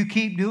 If you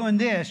keep doing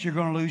this, you're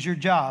going to lose your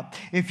job.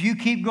 If you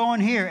keep going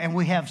here, and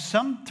we have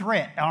some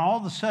threat, and all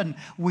of a sudden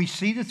we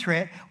see the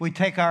threat, we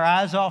take our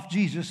eyes off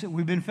Jesus that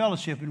we've been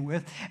fellowshipping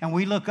with, and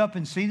we look up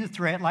and see the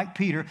threat like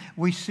Peter.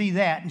 We see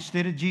that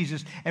instead of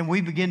Jesus, and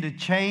we begin to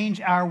change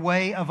our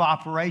way of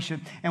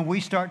operation, and we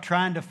start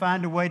trying to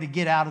find a way to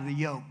get out of the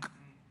yoke.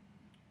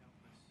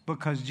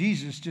 Because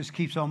Jesus just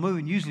keeps on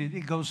moving. Usually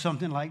it goes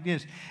something like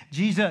this.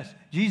 Jesus,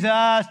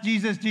 Jesus,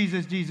 Jesus,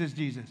 Jesus, Jesus,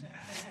 Jesus.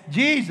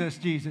 Jesus,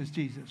 Jesus,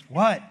 Jesus.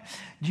 What?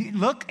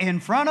 Look in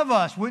front of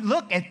us.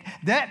 Look at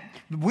that.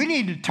 We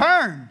need to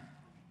turn.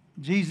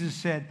 Jesus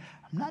said,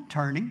 I'm not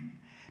turning.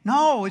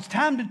 No, it's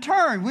time to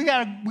turn. We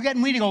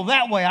need to go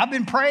that way. I've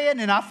been praying,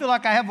 and I feel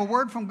like I have a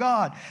word from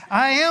God.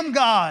 I am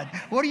God.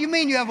 What do you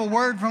mean you have a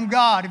word from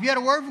God? If you had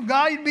a word from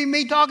God, it'd be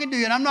me talking to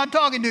you, and I'm not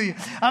talking to you.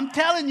 I'm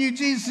telling you,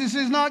 Jesus, this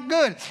is not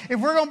good. If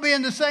we're going to be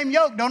in the same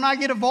yoke, don't I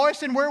get a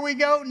voice in where we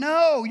go?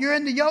 No, you're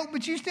in the yoke,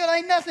 but you still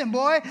ain't nothing,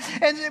 boy.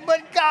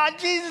 But God,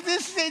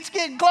 Jesus, it's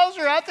getting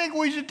closer. I think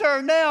we should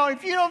turn now.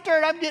 If you don't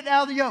turn, I'm getting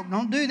out of the yoke.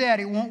 Don't do that.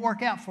 It won't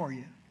work out for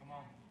you.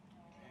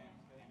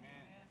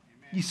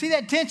 You see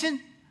that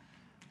tension?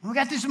 We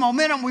got this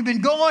momentum. We've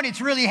been going. It's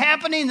really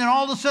happening. Then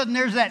all of a sudden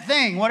there's that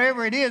thing,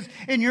 whatever it is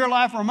in your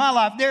life or my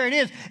life, there it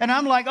is. And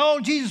I'm like, oh,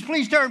 Jesus,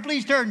 please turn,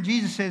 please turn. And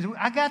Jesus says,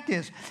 I got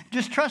this.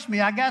 Just trust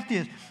me. I got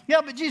this. Yeah,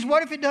 but Jesus,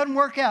 what if it doesn't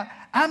work out?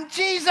 I'm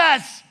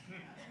Jesus.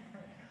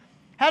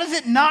 How does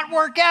it not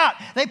work out?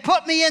 They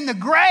put me in the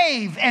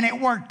grave and it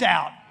worked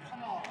out.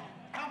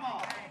 Come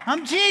on.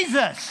 I'm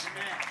Jesus.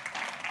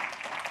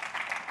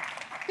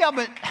 Yeah,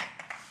 but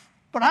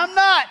I'm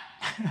not.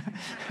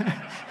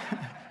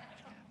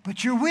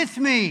 But you're with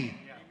me.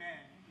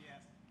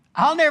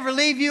 I'll never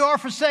leave you or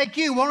forsake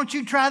you. Why don't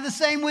you try the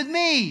same with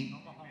me?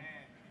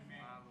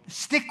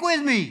 Stick with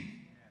me.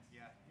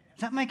 Is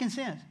that making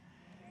sense?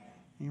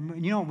 You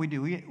know what we do?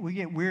 We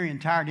get weary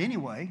and tired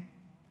anyway.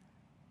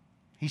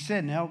 He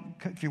said, now,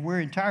 if you're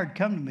weary and tired,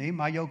 come to me.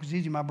 My yoke is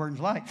easy, my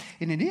burden's light.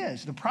 And it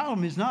is. The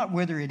problem is not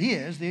whether it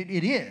is. It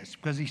is,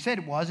 because he said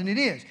it was, and it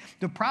is.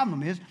 The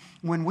problem is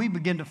when we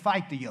begin to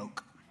fight the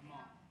yoke.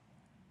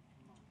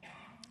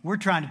 We're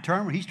trying to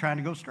turn when he's trying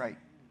to go straight.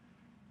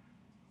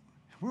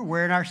 We're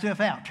wearing ourselves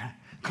out.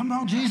 Come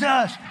on,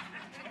 Jesus.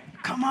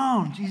 Come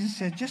on. Jesus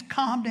said, just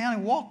calm down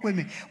and walk with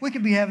me. We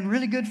could be having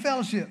really good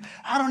fellowship.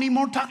 I don't even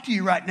want to talk to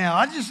you right now.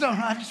 I just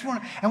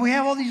want to. And we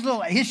have all these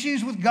little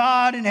issues with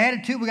God and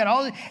attitude. We got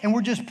all this, and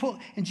we're just pulled.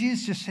 And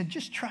Jesus just said,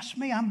 just trust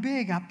me. I'm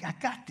big. I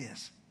got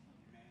this.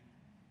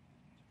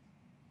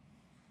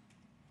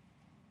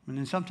 And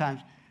then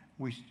sometimes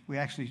we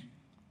actually,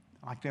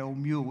 like the old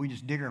mule, we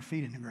just dig our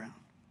feet in the ground.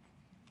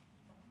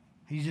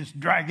 He's just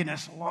dragging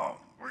us along.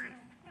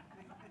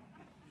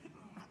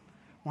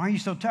 Why are you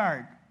so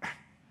tired?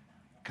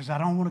 Because I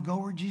don't want to go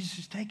where Jesus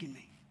is taking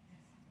me.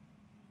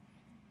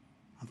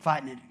 I'm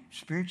fighting it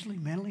spiritually,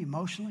 mentally,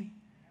 emotionally.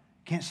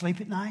 Can't sleep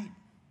at night.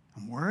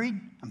 I'm worried.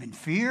 I'm in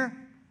fear.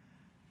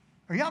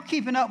 Are y'all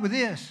keeping up with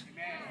this?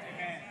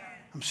 Amen.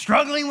 I'm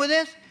struggling with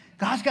this.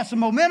 God's got some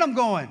momentum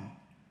going.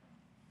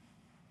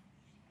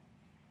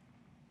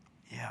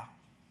 Yeah.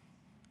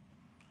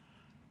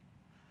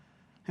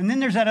 And then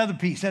there's that other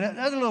piece. That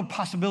other little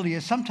possibility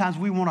is sometimes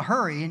we want to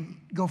hurry and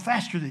go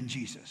faster than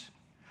Jesus.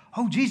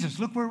 Oh, Jesus,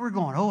 look where we're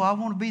going. Oh, I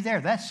want to be there.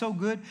 That's so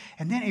good.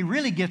 And then it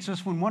really gets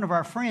us when one of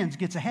our friends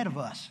gets ahead of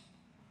us.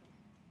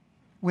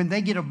 When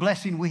they get a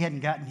blessing we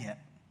hadn't gotten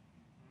yet.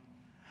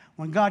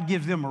 When God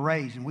gives them a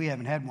raise and we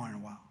haven't had one in a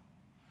while.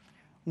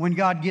 When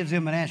God gives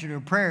them an answer to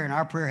a prayer and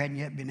our prayer hadn't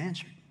yet been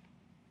answered.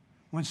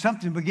 When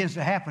something begins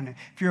to happen,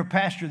 if you're a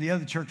pastor, the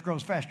other church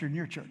grows faster than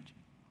your church.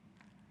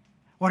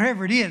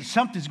 Whatever it is,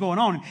 something's going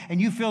on, and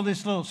you feel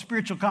this little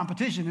spiritual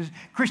competition, this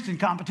Christian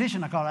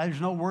competition, I call it. There's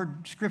no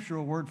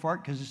scriptural word for it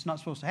because it's not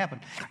supposed to happen,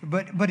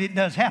 but it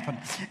does happen.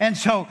 And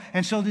so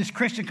this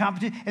Christian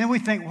competition, and then we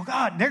think, well,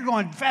 God, they're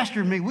going faster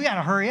than me. We got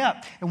to hurry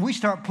up, and we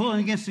start pulling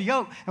against the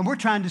yoke, and we're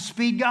trying to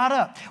speed God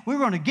up. We're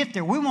going to get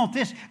there. We want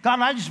this. God,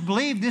 I just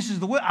believe this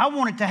is the way. I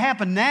want it to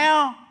happen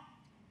now.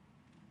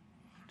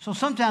 So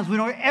sometimes we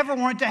don't ever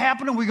want it to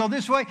happen and we go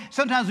this way.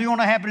 Sometimes we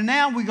want it to happen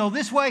now and we go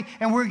this way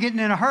and we're getting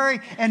in a hurry.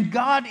 And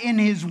God in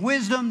his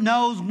wisdom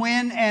knows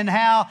when and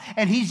how.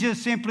 And he's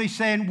just simply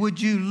saying,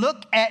 would you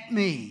look at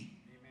me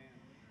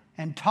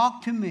and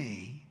talk to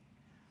me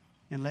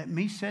and let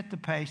me set the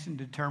pace and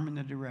determine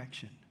the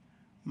direction.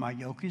 My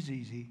yoke is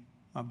easy.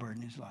 My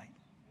burden is light.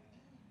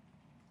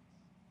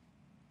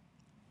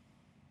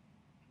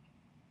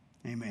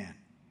 Amen.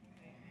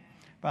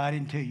 But I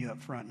didn't tell you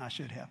up front, and I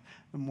should have.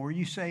 The more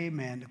you say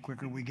amen, the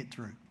quicker we get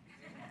through.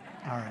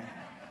 All right.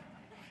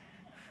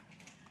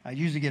 I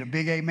usually get a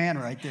big amen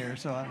right there,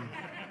 so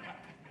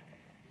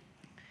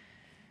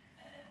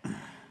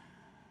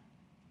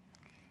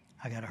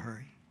I got to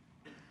hurry.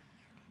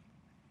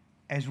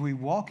 As we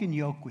walk in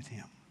yoke with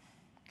him,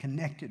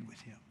 connected with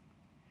him,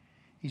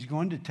 he's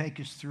going to take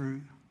us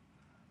through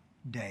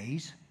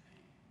days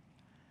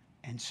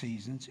and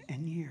seasons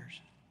and years.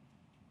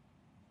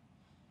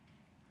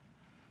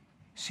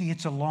 See,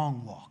 it's a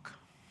long walk.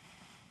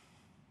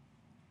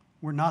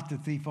 We're not the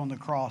thief on the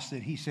cross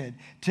that he said,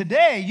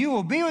 today you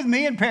will be with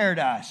me in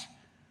paradise.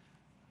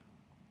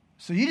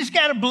 So you just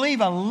got to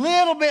believe a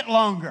little bit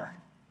longer.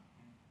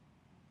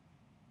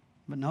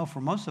 But no,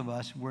 for most of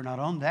us, we're not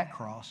on that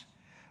cross.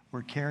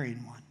 We're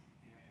carrying one.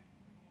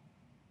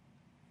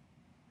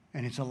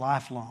 And it's a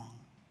lifelong.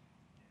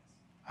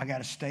 I got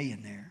to stay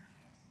in there.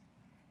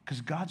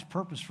 Because God's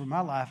purpose for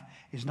my life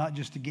is not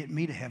just to get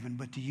me to heaven,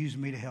 but to use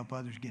me to help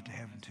others get to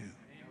heaven too.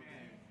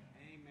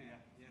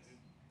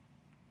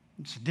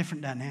 It's a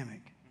different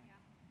dynamic.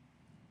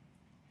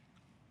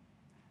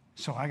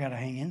 So I got to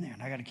hang in there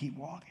and I got to keep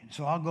walking.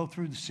 So I'll go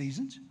through the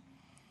seasons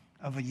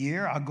of a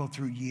year. I'll go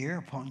through year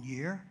upon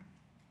year.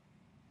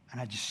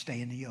 And I just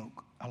stay in the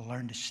yoke. I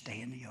learn to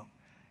stay in the yoke.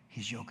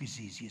 His yoke is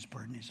easy. His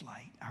burden is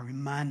light. I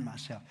remind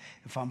myself,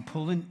 if I'm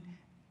pulling,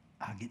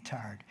 I'll get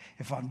tired.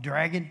 If I'm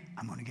dragging,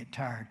 I'm going to get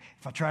tired.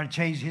 If I try to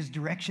change his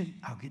direction,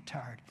 I'll get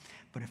tired.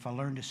 But if I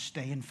learn to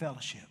stay in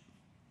fellowship,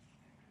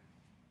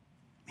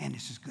 man,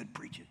 this is good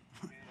preaching.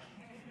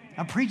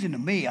 I'm preaching to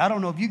me. I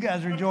don't know if you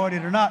guys are enjoying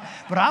it or not,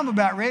 but I'm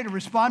about ready to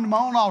respond to my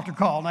own altar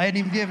call, and I hadn't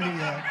even given it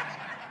yet.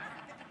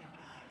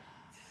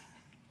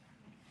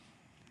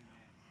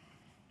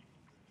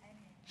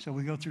 So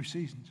we go through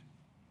seasons.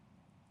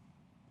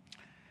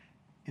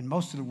 In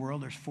most of the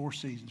world, there's 4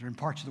 seasons, or in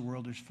parts of the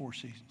world, there's 4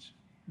 seasons.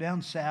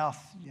 Down south,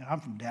 I'm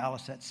from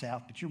Dallas, that's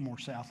south, but you're more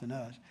south than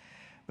us.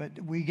 But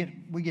we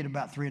get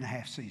about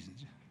 3.5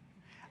 seasons.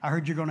 I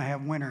heard you're going to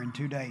have winter in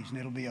 2 days, and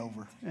it'll be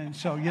over. And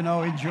so,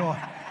 enjoy.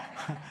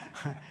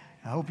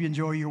 I hope you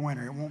enjoy your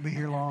winter. It won't be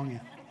here long.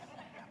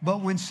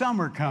 But when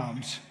summer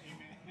comes,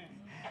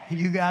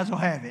 you guys will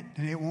have it,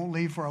 and it won't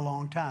leave for a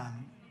long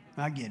time.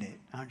 I get it.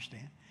 I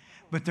understand.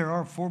 But there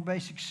are 4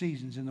 basic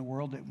seasons in the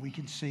world that we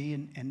can see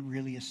and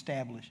really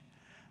establish.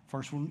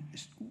 First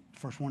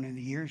one in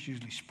the year is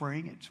usually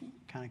spring. It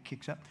kind of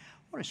kicks up.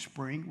 What is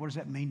spring? What does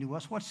that mean to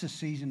us? What's the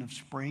season of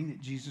spring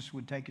that Jesus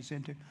would take us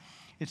into?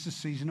 It's the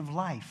season of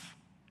life.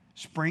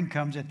 Spring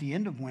comes at the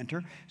end of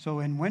winter. So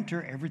in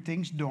winter,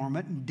 everything's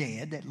dormant and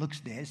dead. That looks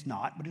dead. It's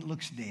not, but it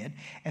looks dead.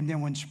 And then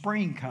when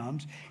spring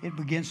comes, it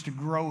begins to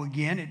grow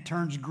again. It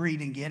turns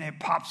green again. It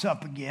pops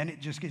up again.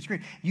 It just gets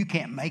green. You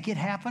can't make it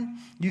happen.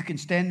 You can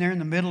stand there in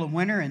the middle of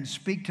winter and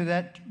speak to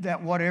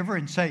that whatever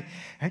and say,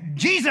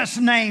 Jesus'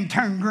 name,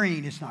 turn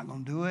green. It's not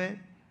going to do it.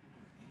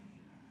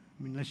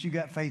 Unless you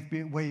got faith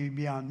way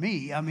beyond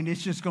me.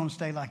 It's just going to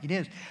stay like it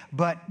is.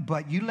 But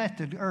you let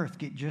the earth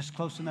get just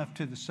close enough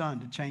to the sun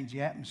to change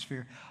the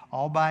atmosphere.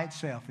 All by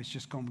itself, it's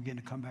just going to begin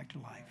to come back to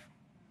life.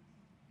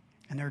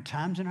 And there are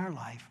times in our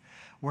life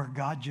where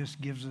God just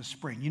gives us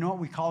spring. You know what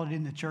we call it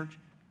in the church?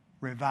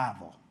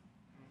 Revival.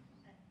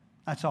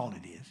 That's all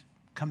it is.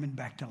 Coming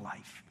back to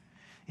life.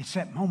 It's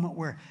that moment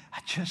where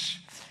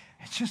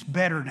it's just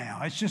better now.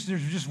 There's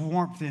just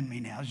warmth in me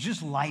now. It's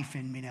just life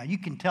in me now. You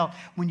can tell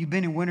when you've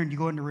been in winter and you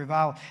go into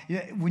revival.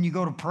 When you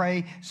go to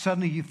pray,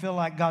 suddenly you feel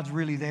like God's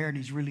really there and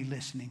He's really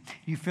listening.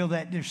 You feel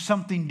that there's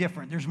something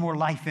different. There's more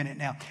life in it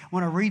now.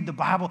 When I read the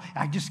Bible,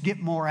 I just get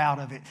more out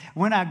of it.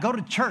 When I go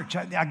to church,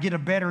 I get a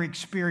better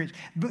experience.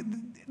 But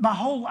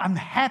I'm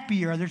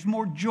happier. There's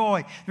more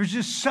joy. There's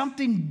just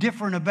something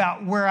different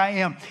about where I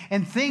am.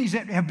 And things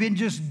that have been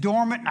just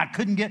dormant and I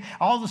couldn't get,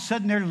 all of a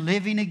sudden they're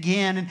living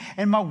again.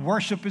 And my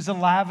worship is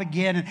alive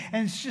again.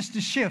 And it's just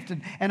a shift.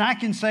 And I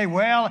can say,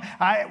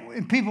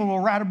 and people will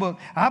write a book,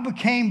 I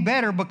became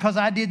better because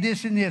I did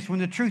this and this. When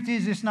the truth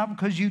is, it's not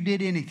because you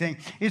did anything.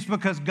 It's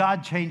because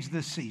God changed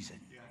this season.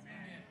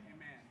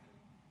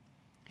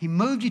 He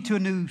moved you to a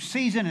new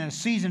season, and a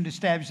season to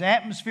establish the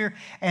atmosphere,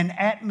 and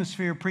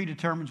atmosphere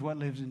predetermines what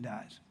lives and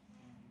dies.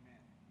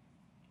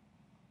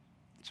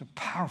 It's a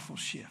powerful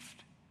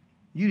shift.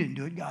 You didn't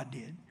do it, God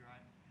did.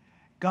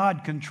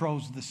 God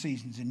controls the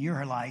seasons in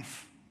your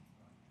life.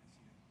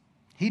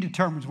 He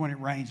determines when it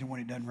rains and when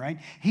it doesn't rain.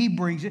 He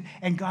brings it,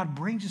 and God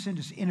brings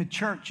us in a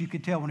church. You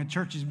could tell when a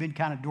church has been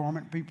kind of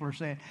dormant, people are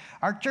saying,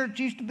 our church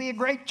used to be a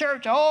great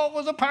church. Oh, it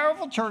was a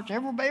powerful church.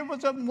 Everybody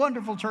was a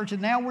wonderful church,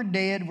 and now we're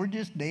dead. We're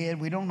just dead.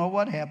 We don't know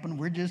what happened.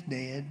 We're just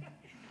dead.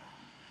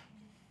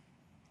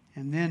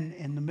 And then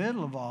in the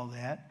middle of all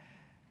that,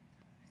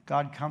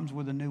 God comes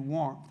with a new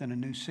warmth and a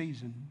new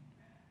season.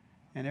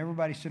 And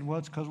everybody said, well,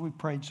 it's because we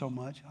prayed so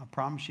much. I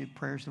promise you,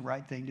 prayer's the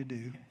right thing to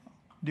do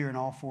during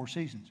all 4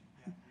 seasons.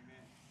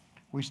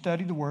 We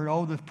studied the word.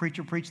 Oh, the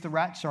preacher preached the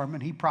right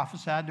sermon. He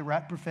prophesied the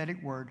right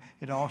prophetic word.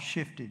 It all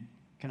shifted.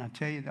 Can I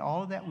tell you that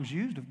all of that was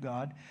used of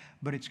God,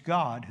 but it's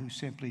God who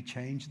simply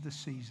changed the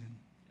season.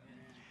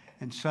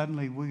 And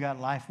suddenly we got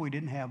life we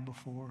didn't have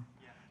before.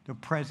 The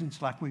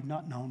presence like we've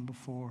not known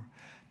before.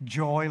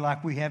 Joy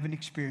like we haven't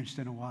experienced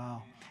in a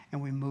while. And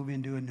we move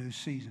into a new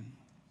season.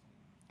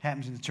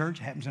 Happens in the church,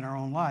 happens in our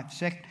own life.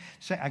 Second,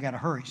 I got to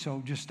hurry,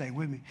 so just stay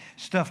with me.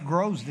 Stuff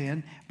grows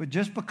then, but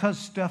just because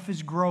stuff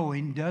is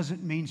growing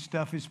doesn't mean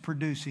stuff is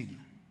producing.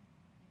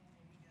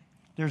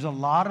 There's a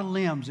lot of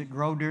limbs that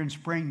grow during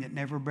spring that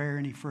never bear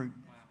any fruit.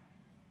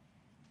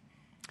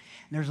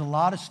 And there's a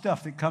lot of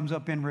stuff that comes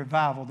up in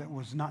revival that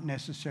was not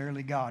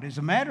necessarily God. As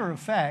a matter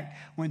of fact,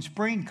 when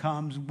spring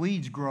comes,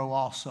 weeds grow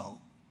also.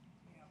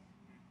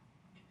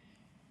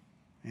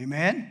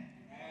 Amen?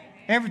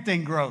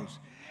 Everything grows.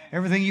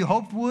 Everything you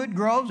hoped would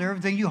grows.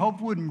 Everything you hoped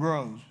wouldn't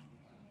grows.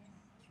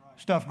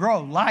 Stuff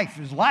grows. Life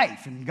is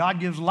life, and God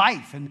gives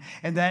life. And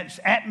that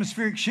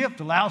atmospheric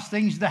shift allows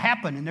things to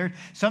happen. And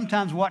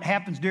sometimes what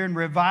happens during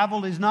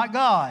revival is not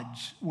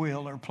God's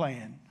will or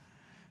plan.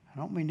 I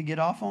don't mean to get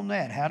off on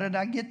that. How did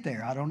I get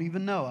there? I don't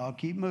even know. I'll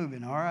keep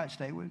moving. All right,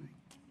 stay with me.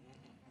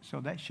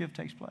 So that shift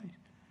takes place.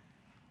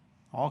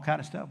 All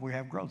kind of stuff. We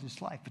have growth.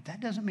 It's life. But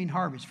that doesn't mean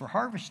harvest. For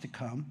harvest to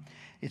come,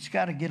 it's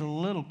got to get a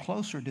little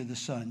closer to the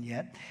sun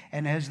yet.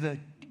 And as it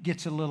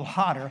gets a little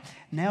hotter,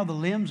 now the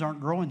limbs aren't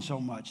growing so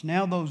much.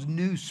 Now those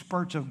new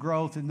spurts of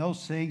growth and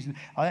those things, and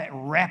all that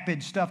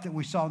rapid stuff that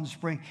we saw in the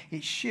spring,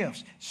 it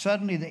shifts.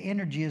 Suddenly the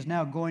energy is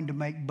now going to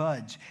make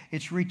buds.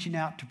 It's reaching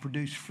out to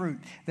produce fruit.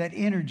 That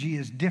energy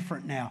is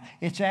different now.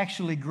 It's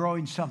actually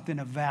growing something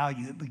of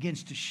value. It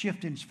begins to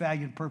shift in its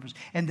value and purpose.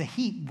 And the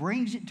heat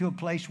brings it to a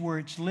place where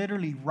it's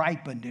literally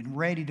ripened and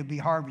ready to be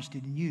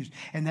harvested and used.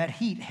 And that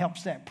heat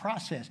helps that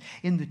process.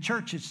 In the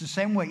church, it's the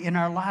same way in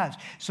our lives.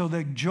 So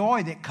the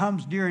joy that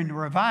comes during during the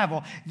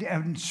revival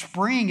and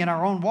spring in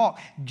our own walk,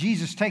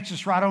 Jesus takes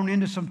us right on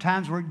into some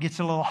times where it gets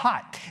a little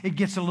hot. It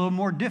gets a little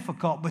more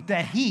difficult. But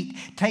that heat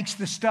takes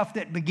the stuff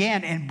that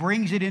began and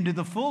brings it into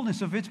the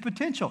fullness of its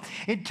potential.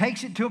 It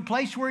takes it to a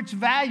place where it's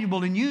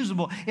valuable and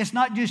usable. It's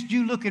not just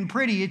you looking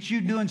pretty. It's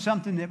you doing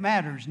something that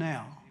matters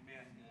now.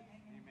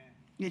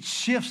 It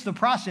shifts the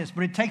process,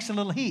 but it takes a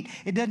little heat.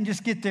 It doesn't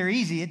just get there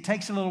easy. It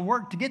takes a little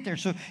work to get there.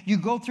 So you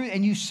go through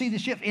and you see the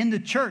shift in the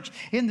church.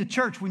 In the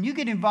church, when you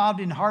get involved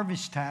in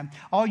harvest time,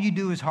 all you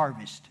do is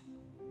harvest.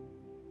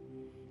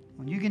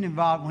 When you get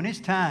involved, when it's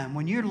time,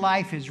 when your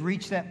life has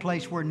reached that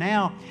place where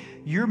now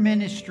your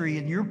ministry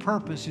and your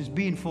purpose is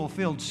being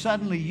fulfilled,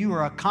 suddenly you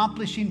are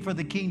accomplishing for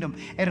the kingdom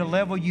at a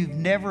level you've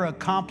never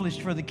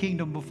accomplished for the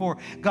kingdom before.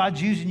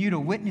 God's using you to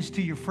witness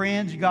to your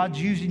friends.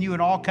 God's using you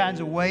in all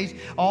kinds of ways.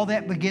 All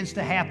that begins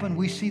to happen.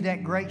 We see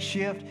that great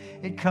shift.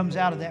 It comes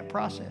out of that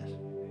process.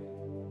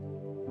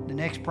 The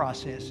next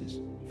process is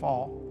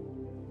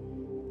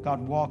fall.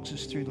 God walks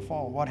us through the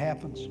fall. What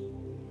happens?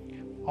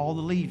 All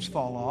the leaves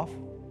fall off.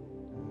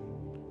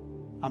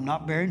 I'm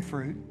not bearing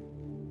fruit.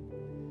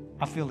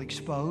 I feel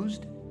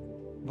exposed,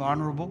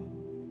 vulnerable.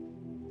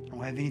 I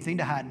don't have anything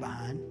to hide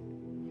behind.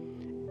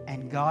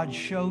 And God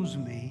shows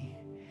me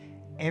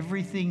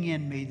everything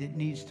in me that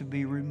needs to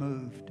be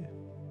removed.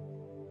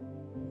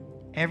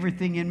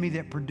 Everything in me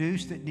that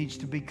produced that needs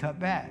to be cut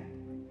back.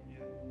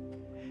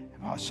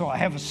 So I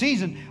have a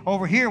season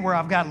over here where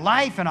I've got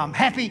life and I'm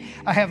happy.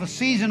 I have a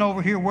season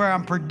over here where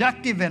I'm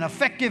productive and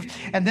effective.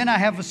 And then I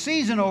have a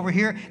season over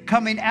here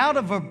coming out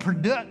of a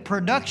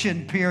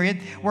production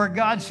period where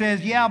God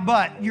says, yeah,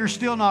 but you're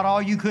still not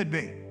all you could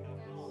be.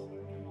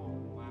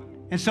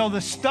 And so the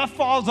stuff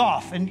falls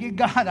off. And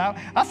God,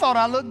 I thought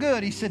I looked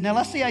good. He said, now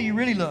let's see how you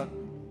really look.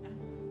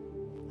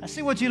 Let's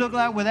see what you look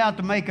like without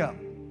the makeup.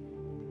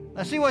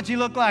 Let's see what you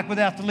look like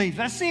without the leaves.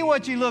 Let's see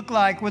what you look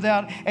like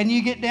without, and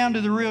you get down to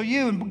the real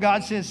you, and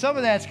God says some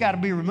of that's got to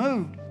be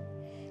removed.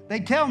 They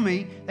tell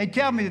me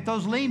that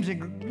those limbs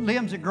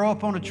that grow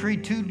up on a tree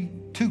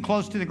too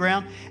close to the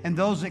ground, and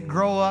those that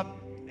grow up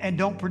and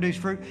don't produce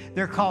fruit,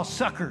 they're called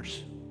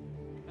suckers.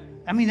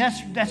 I mean,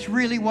 that's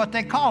really what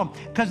they call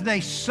them, because they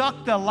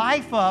suck the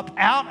life up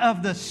out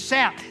of the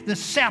sap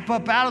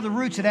up out of the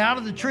roots and out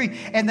of the tree,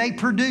 and they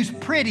produce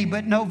pretty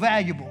but no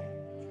valuable.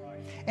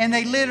 And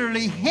they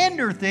literally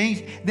hinder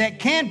things that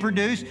can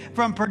produce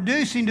from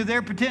producing to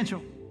their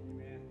potential.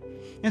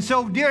 And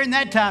so during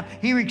that time,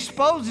 he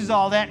exposes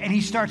all that and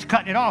he starts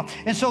cutting it off.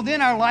 And so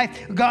then our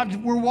life,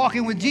 we're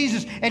walking with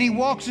Jesus, and he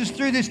walks us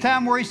through this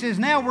time where he says,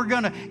 now we're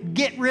going to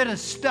get rid of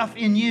stuff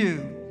in you.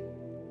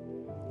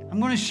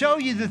 I'm going to show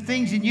you the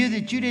things in you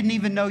that you didn't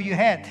even know you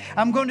had.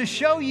 I'm going to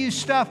show you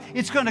stuff.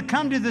 It's going to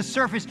come to the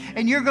surface,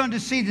 and you're going to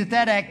see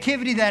that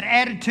activity, that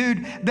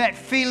attitude, that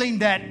feeling,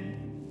 that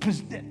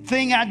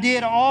thing I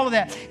did, all of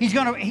that.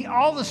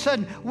 All of a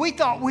sudden, we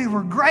thought we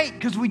were great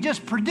because we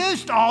just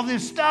produced all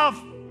this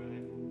stuff.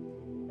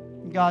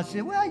 And God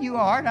said, well, you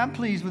are, and I'm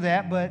pleased with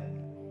that, but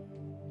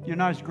you're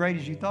not as great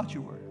as you thought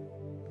you were.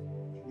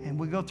 And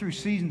we go through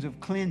seasons of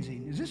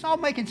cleansing. Is this all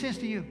making sense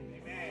to you?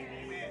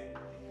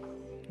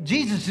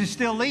 Jesus is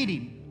still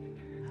leading.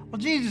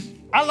 Well, Jesus,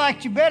 I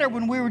liked you better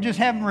when we were just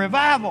having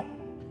revival.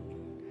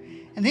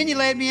 And then you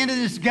led me into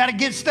this got to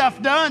get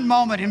stuff done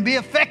moment and be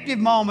effective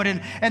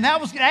moment. And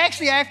that was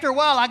actually, after a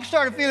while, I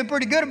started feeling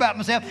pretty good about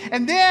myself.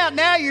 And then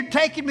now you're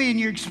taking me and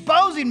you're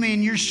exposing me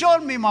and you're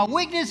showing me my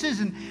weaknesses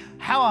and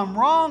how I'm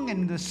wrong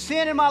and the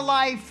sin in my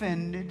life.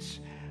 And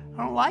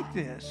I don't like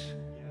this.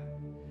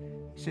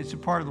 He said, it's a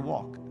part of the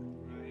walk.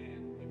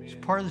 It's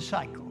part of the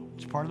cycle.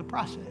 It's part of the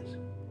process.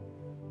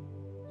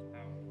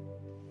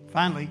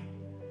 Finally,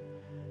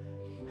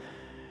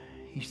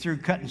 he's through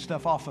cutting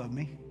stuff off of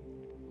me.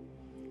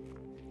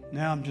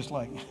 Now I'm just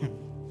like,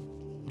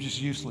 I'm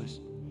just useless.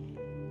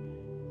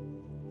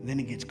 And then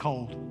it gets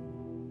cold.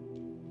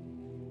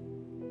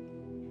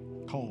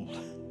 Cold.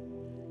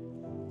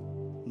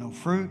 No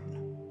fruit.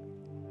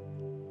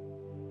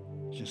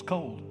 It's just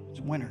cold. It's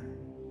winter.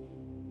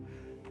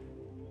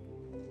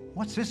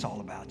 What's this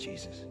all about,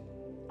 Jesus?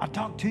 I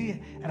talk to you,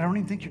 and I don't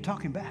even think you're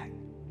talking back.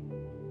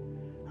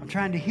 I'm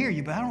trying to hear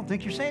you, but I don't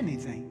think you're saying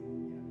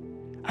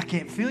anything. I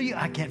can't feel you.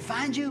 I can't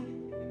find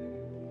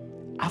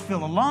you. I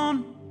feel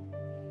alone.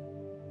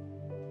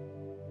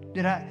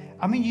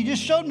 I mean, you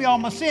just showed me all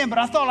my sin, but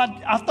I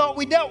thought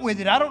we dealt with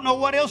it. I don't know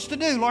what else to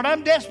do. Lord,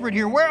 I'm desperate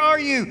here. Where are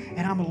you?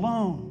 And I'm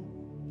alone.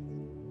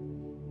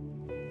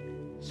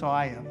 So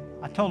I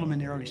told him in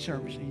the early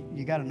service,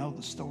 you got to know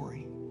the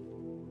story.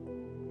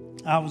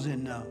 I was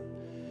in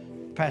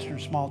pastor of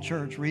a small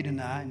church, Rita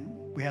and I,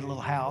 and we had a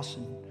little house,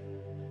 and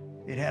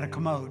it had a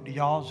commode. Did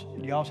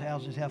y'all's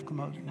houses have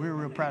commodes? We were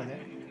real proud of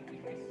that.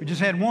 We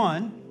just had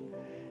one.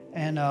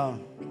 And I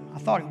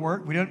thought it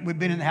worked. We'd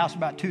been in the house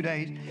about 2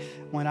 days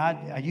when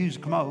I used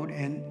the commode,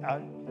 and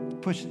I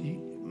pushed it.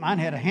 Mine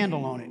had a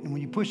handle on it, and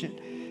when you push it,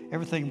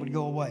 everything would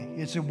go away.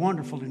 It's a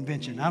wonderful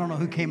invention. I don't know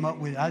who came up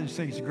with it. I just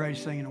think it's the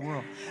greatest thing in the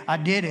world. I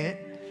did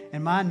it,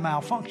 and mine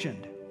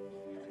malfunctioned.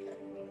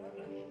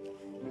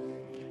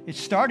 It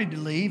started to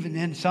leave, and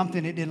then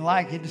something it didn't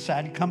like, it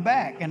decided to come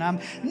back. And I'm,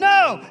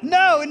 no,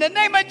 in the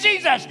name of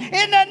Jesus,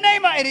 in the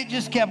name of, and it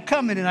just kept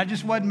coming, and I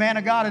just wasn't man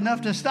of God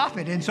enough to stop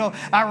it. And so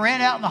I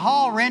ran out in the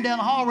hall, ran down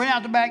the hall, ran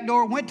out the back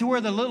door, went to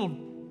where the little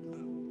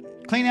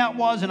clean out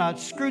was, and I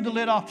screwed the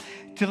lid off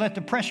to let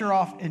the pressure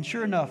off, and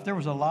sure enough, there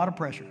was a lot of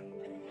pressure.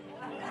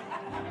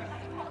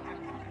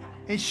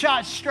 It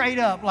shot straight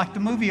up like the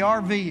movie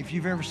RV, if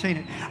you've ever seen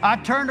it. I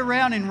turned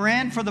around and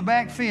ran for the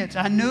back fence.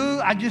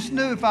 I just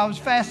knew if I was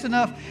fast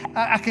enough,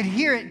 I could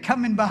hear it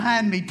coming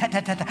behind me.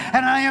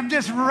 And I am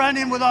just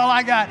running with all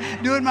I got,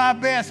 doing my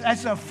best.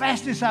 That's the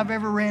fastest I've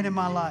ever ran in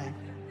my life.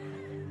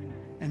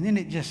 And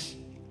then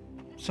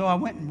so I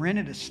went and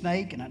rented a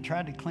snake, and I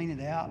tried to clean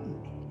it out.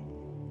 And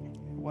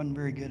wasn't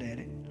very good at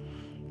it.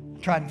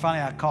 Tried, and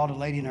finally I called a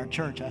lady in our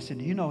church. I said,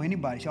 do you know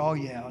anybody? She said, oh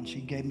yeah. And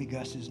she gave me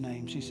Gus's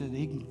name. She said,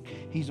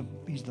 he's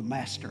the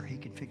master. He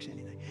can fix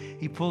anything.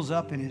 He pulls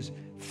up in his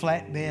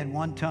flatbed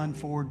 1-ton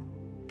Ford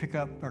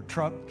pickup or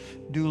truck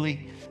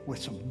dually with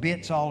some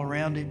bits all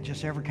around it,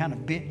 just every kind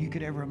of bit you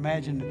could ever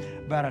imagine,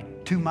 about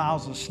 2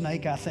 miles of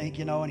snake, I think,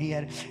 and he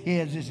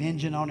has this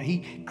engine on it.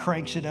 He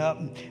cranks it up,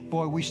 and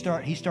boy,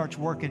 he starts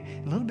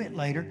working. A little bit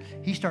later,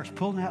 he starts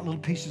pulling out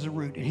little pieces of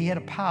root, and he had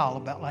a pile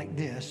about like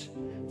this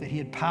that he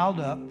had piled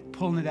up,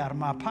 pulling it out of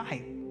my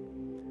pipe.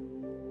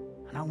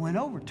 And I went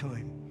over to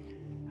him.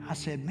 I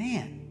said,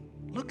 man,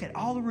 look at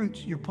all the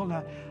roots you're pulling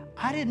out.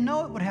 I didn't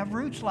know it would have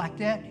roots like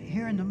that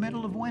here in the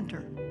middle of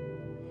winter.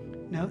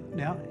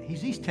 Now,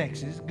 he's East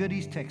Texas, good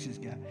East Texas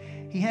guy.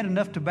 He had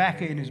enough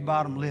tobacco in his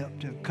bottom lip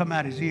to come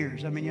out his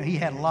ears. I mean, he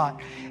had a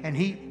lot, and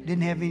he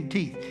didn't have any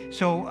teeth.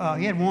 So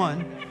he had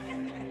one.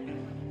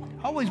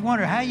 I always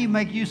wonder how you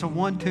make use of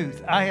one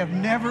tooth. I have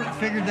never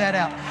figured that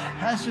out.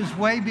 That's just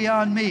way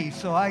beyond me.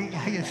 So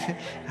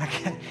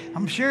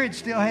I'm sure it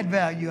still had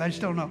value. I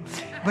just don't know.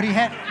 But he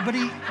had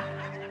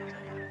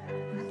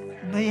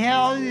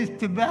all this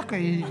tobacco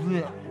in his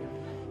lip.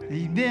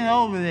 He's been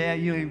over there,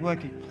 he's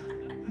working.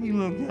 He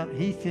looked up,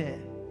 he said,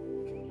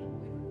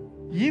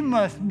 you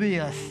must be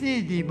a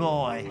city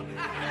boy.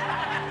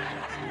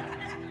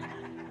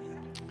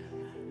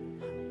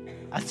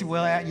 I said,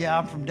 well, yeah,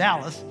 I'm from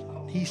Dallas.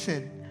 He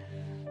said,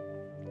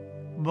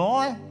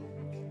 boy,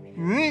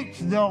 roots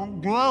don't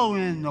grow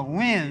in the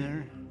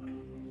winter.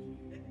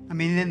 I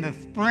mean, in the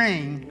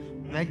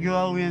spring, they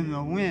grow in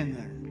the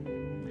winter.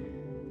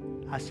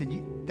 I said,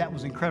 that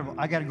was incredible.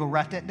 I got to go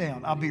write that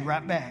down. I'll be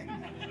right back.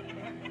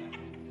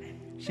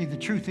 See, the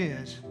truth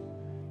is,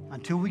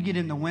 until we get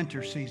in the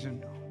winter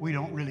season, we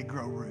don't really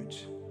grow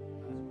roots.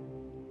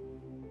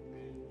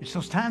 It's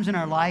those times in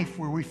our life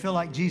where we feel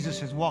like Jesus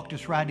has walked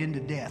us right into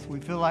death.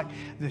 We feel like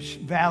the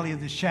valley of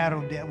the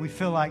shadow of death. We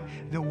feel like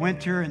the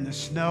winter and the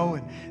snow,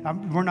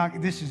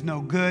 and this is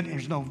no good.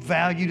 There's no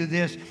value to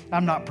this.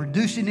 I'm not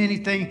producing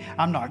anything.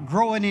 I'm not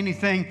growing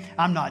anything.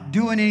 I'm not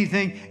doing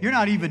anything. You're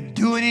not even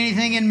doing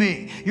anything in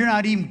me. You're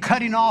not even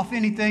cutting off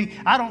anything.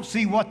 I don't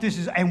see what this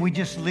is. And we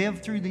just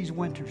live through these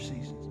winter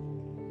seasons.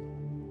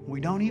 We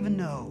don't even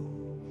know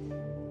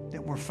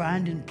that we're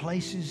finding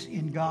places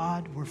in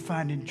God. We're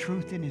finding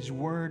truth in His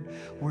Word.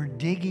 We're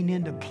digging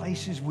into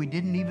places we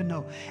didn't even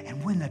know.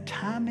 And when the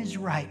time is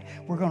right,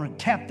 we're going to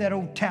tap that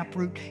old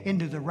taproot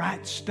into the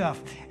right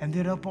stuff. And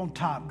then up on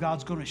top,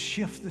 God's going to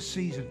shift the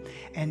season.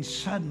 And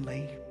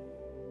suddenly,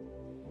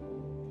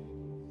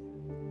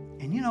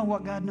 and you know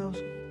what God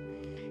knows?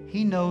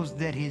 He knows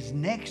that His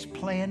next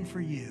plan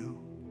for you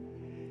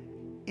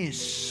is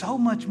so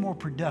much more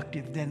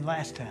productive than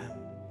last time,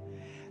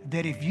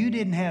 that if you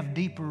didn't have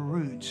deeper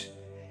roots,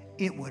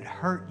 it would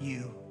hurt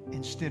you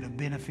instead of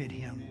benefit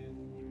Him.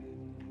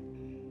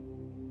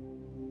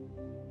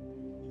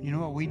 You know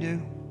what we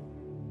do?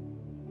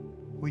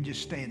 We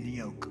just stay in the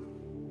yoke.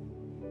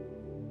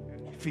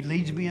 If He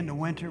leads me into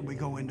winter, we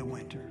go into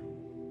winter.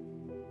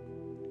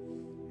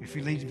 If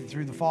He leads me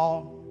through the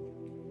fall,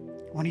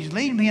 when He's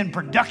leading me in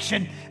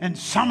production and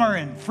summer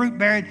and fruit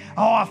bearing,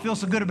 oh, I feel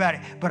so good about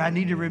it. But I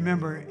need to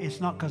remember,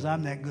 it's not because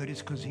I'm that good, it's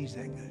because He's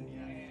that good.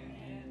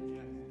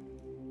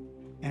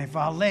 And if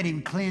I'll let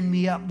Him clean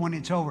me up when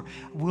it's over,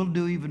 we'll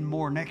do even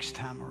more next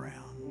time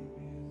around.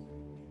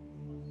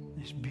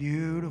 This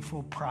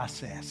beautiful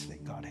process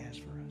that God has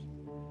for us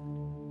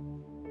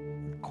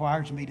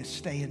requires me to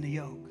stay in the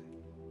yoke.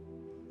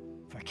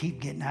 If I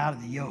keep getting out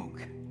of the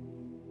yoke,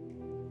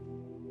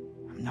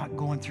 I'm not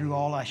going through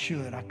all I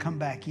should. I come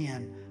back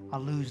in, I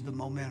lose the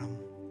momentum.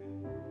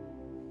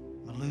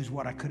 I lose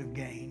what I could have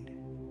gained.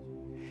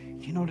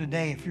 You know,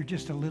 today, if you're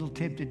just a little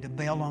tempted to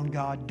bail on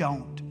God,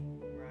 don't.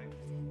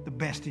 The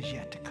best is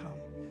yet to come.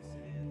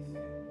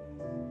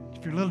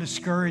 If you're a little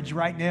discouraged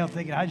right now,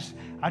 thinking, I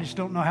just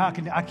don't know how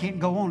I can't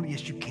go on.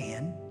 Yes, you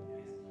can.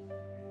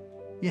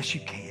 Yes, you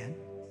can.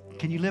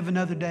 Can you live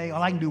another day?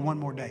 Well, I can do one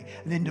more day.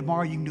 And then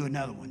tomorrow you can do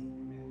another one.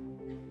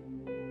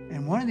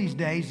 And one of these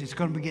days, it's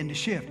going to begin to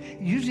shift.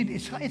 Usually,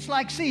 it's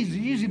like seasons.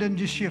 It usually doesn't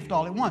just shift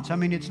all at once. I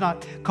mean, it's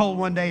not cold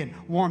one day and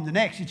warm the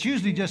next. It's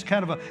usually just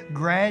kind of a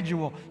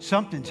gradual,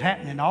 something's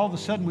happening. All of a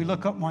sudden, we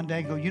look up one day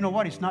and go, you know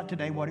what? It's not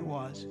today what it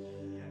was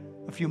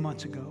a few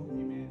months ago.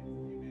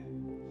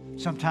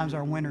 Sometimes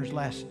our winters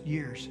last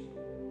years.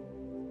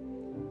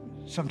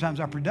 Sometimes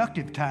our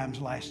productive times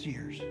last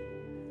years.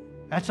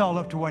 That's all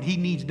up to what He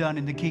needs done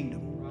in the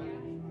kingdom.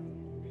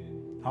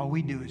 All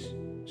we do is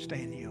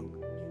stay in the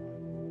yoke.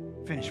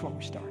 Finish what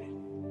we started.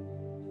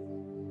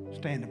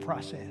 Stay in the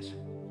process.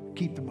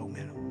 Keep the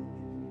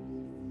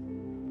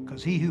momentum.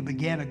 Because He who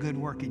began a good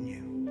work in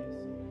you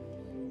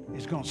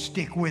is going to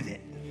stick with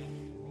it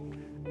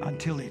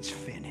until it's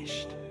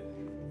finished.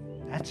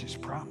 That's His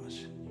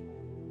promise.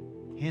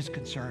 His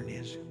concern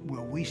is,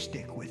 will we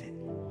stick with it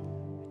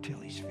until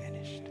He's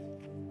finished?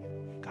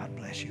 God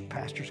bless you.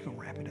 Pastor's going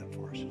to wrap it up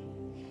for us.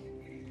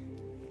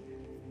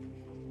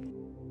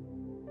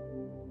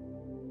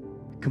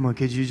 Come on,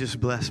 could you just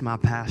bless my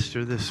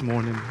pastor this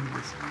morning?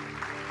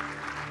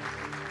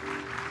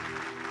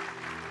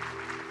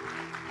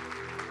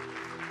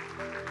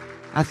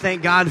 I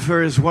thank God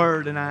for His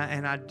word, and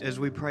I, as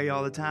we pray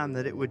all the time,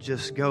 that it would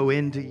just go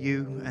into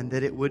you and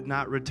that it would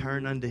not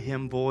return unto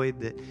Him void,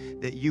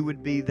 that you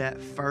would be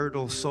that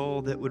fertile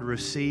soul that would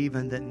receive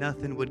and that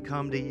nothing would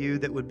come to you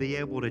that would be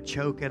able to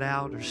choke it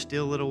out or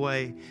steal it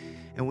away.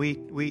 And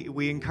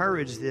we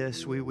encourage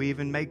this. We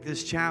even make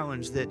this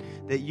challenge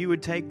that you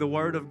would take the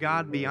Word of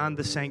God beyond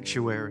the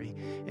sanctuary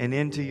and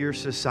into your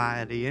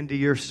society, into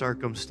your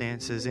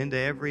circumstances, into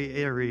every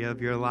area of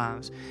your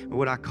lives.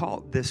 What I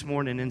caught this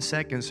morning in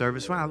second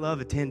service, well, I love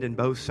attending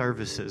both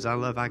services.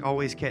 I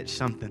always catch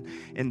something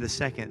in the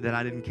second that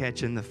I didn't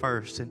catch in the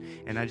first.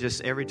 And I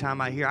just, every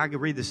time I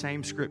could read the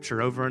same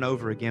scripture over and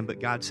over again,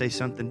 but God say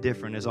something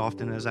different as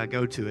often as I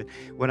go to it.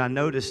 What I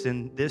noticed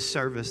in this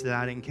service that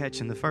I didn't catch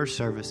in the first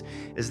service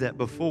is that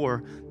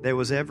before there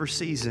was ever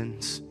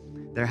seasons,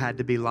 there had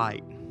to be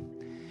light.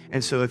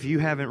 And so if you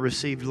haven't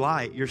received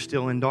light, you're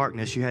still in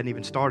darkness. You hadn't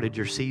even started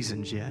your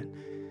seasons yet.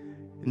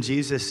 And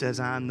Jesus says,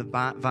 I am the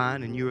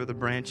vine and you are the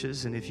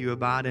branches. And if you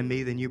abide in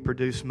me, then you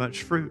produce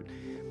much fruit.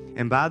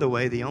 And by the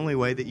way, the only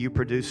way that you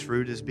produce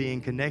fruit is being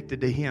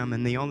connected to Him.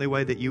 And the only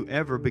way that you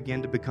ever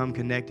begin to become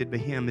connected to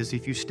Him is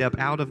if you step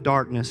out of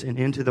darkness and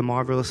into the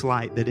marvelous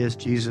light that is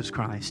Jesus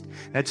Christ.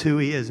 That's who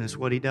He is, and it's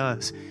what He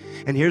does.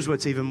 And here's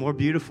what's even more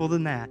beautiful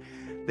than that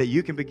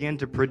you can begin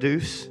to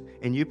produce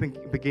and you can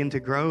begin to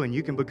grow and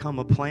you can become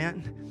a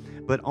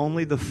plant, but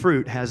only the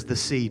fruit has the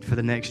seed for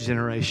the next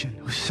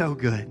generation. So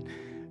good.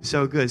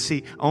 So good.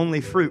 See,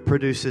 only fruit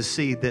produces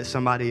seed that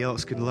somebody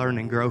else can learn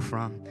and grow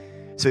from.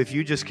 So if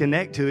you just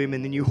connect to Him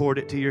and then you hoard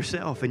it to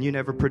yourself and you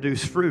never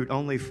produce fruit,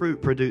 only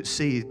fruit produces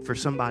seed for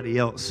somebody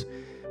else.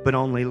 But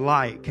only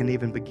light can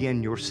even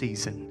begin your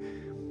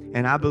season.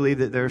 And I believe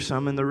that there are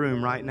some in the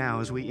room right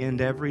now as we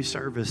end every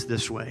service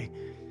this way.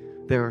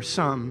 There are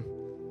some,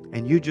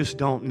 and you just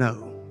don't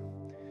know.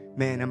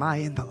 Man, am I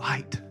in the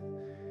light?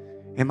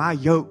 Am I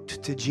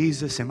yoked to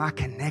Jesus? Am I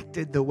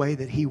connected the way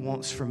that He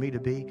wants for me to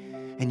be?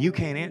 And you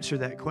can't answer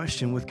that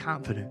question with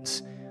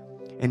confidence.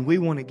 And we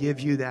want to give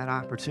you that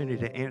opportunity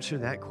to answer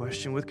that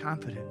question with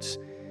confidence,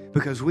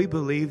 because we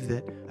believe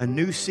that a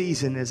new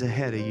season is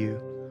ahead of you.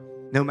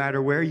 No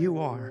matter where you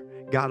are,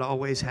 God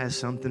always has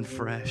something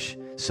fresh,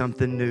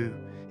 something new.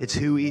 It's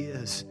who He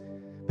is.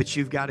 But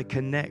you've got to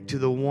connect to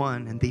the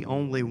one and the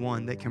only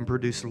one that can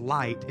produce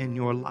light in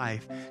your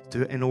life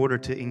in order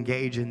to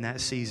engage in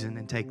that season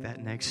and take that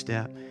next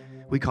step.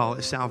 We call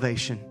it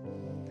salvation.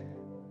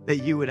 That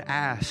you would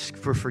ask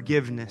for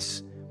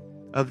forgiveness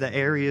of the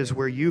areas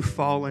where you've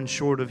fallen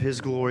short of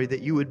His glory,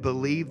 that you would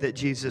believe that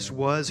Jesus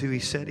was who He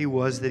said He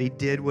was, that He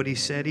did what He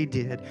said He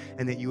did,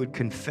 and that you would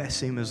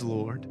confess Him as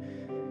Lord.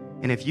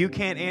 And if you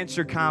can't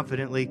answer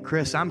confidently,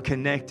 Chris, I'm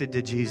connected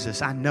to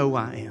Jesus. I know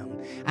I am.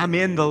 I'm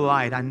in the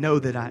light. I know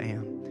that I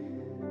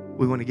am.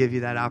 We want to give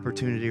you that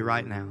opportunity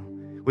right now.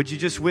 Would you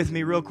just with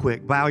me real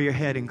quick, bow your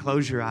head and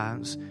close your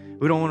eyes.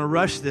 We don't want to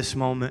rush this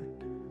moment.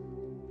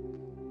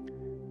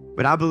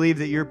 But I believe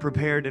that you're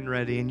prepared and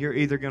ready, and you're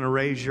either going to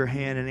raise your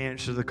hand and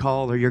answer the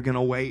call or you're going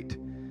to wait.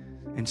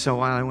 And so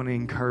I want to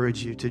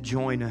encourage you to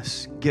join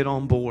us. Get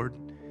on board.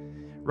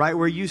 Right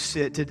where you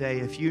sit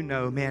today, if you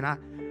know, man,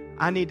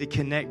 I need to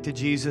connect to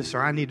Jesus,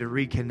 or I need to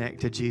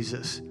reconnect to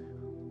Jesus.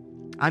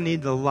 I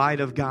need the light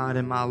of God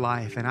in my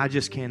life, and I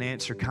just can't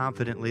answer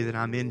confidently that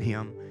I'm in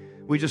Him.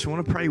 We just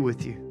want to pray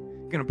with you.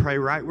 You're going to pray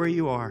right where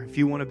you are. If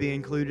you want to be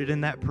included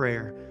in that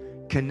prayer,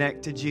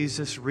 connect to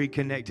Jesus,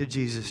 reconnect to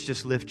Jesus,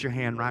 just lift your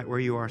hand right where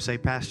you are. Say,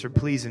 Pastor,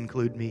 please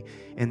include me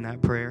in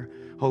that prayer.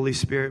 Holy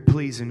Spirit,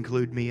 please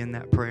include me in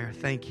that prayer.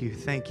 Thank you.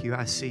 Thank you.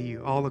 I see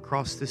you all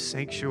across this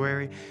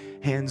sanctuary,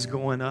 hands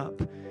going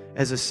up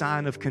as a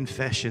sign of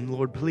confession.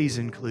 Lord, please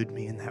include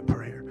me in that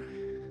prayer.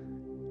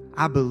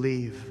 I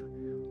believe.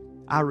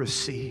 I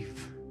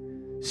receive.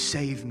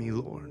 Save me,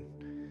 Lord.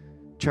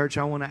 Church,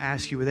 I want to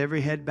ask you, with every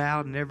head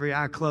bowed and every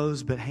eye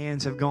closed, but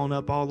hands have gone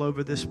up all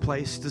over this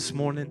place this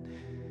morning.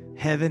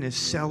 Heaven is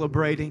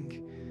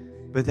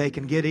celebrating, but they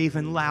can get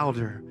even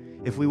louder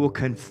if we will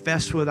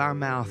confess with our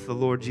mouth the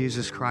Lord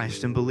Jesus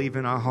Christ and believe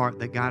in our heart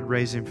that God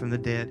raised Him from the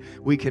dead.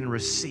 We can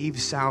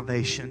receive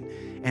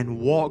salvation and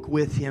walk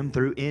with Him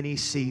through any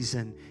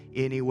season,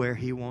 anywhere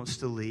He wants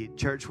to lead.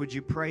 Church, would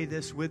you pray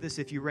this with us?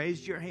 If you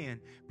raised your hand,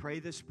 pray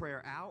this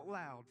prayer out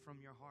loud from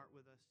your heart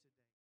with us.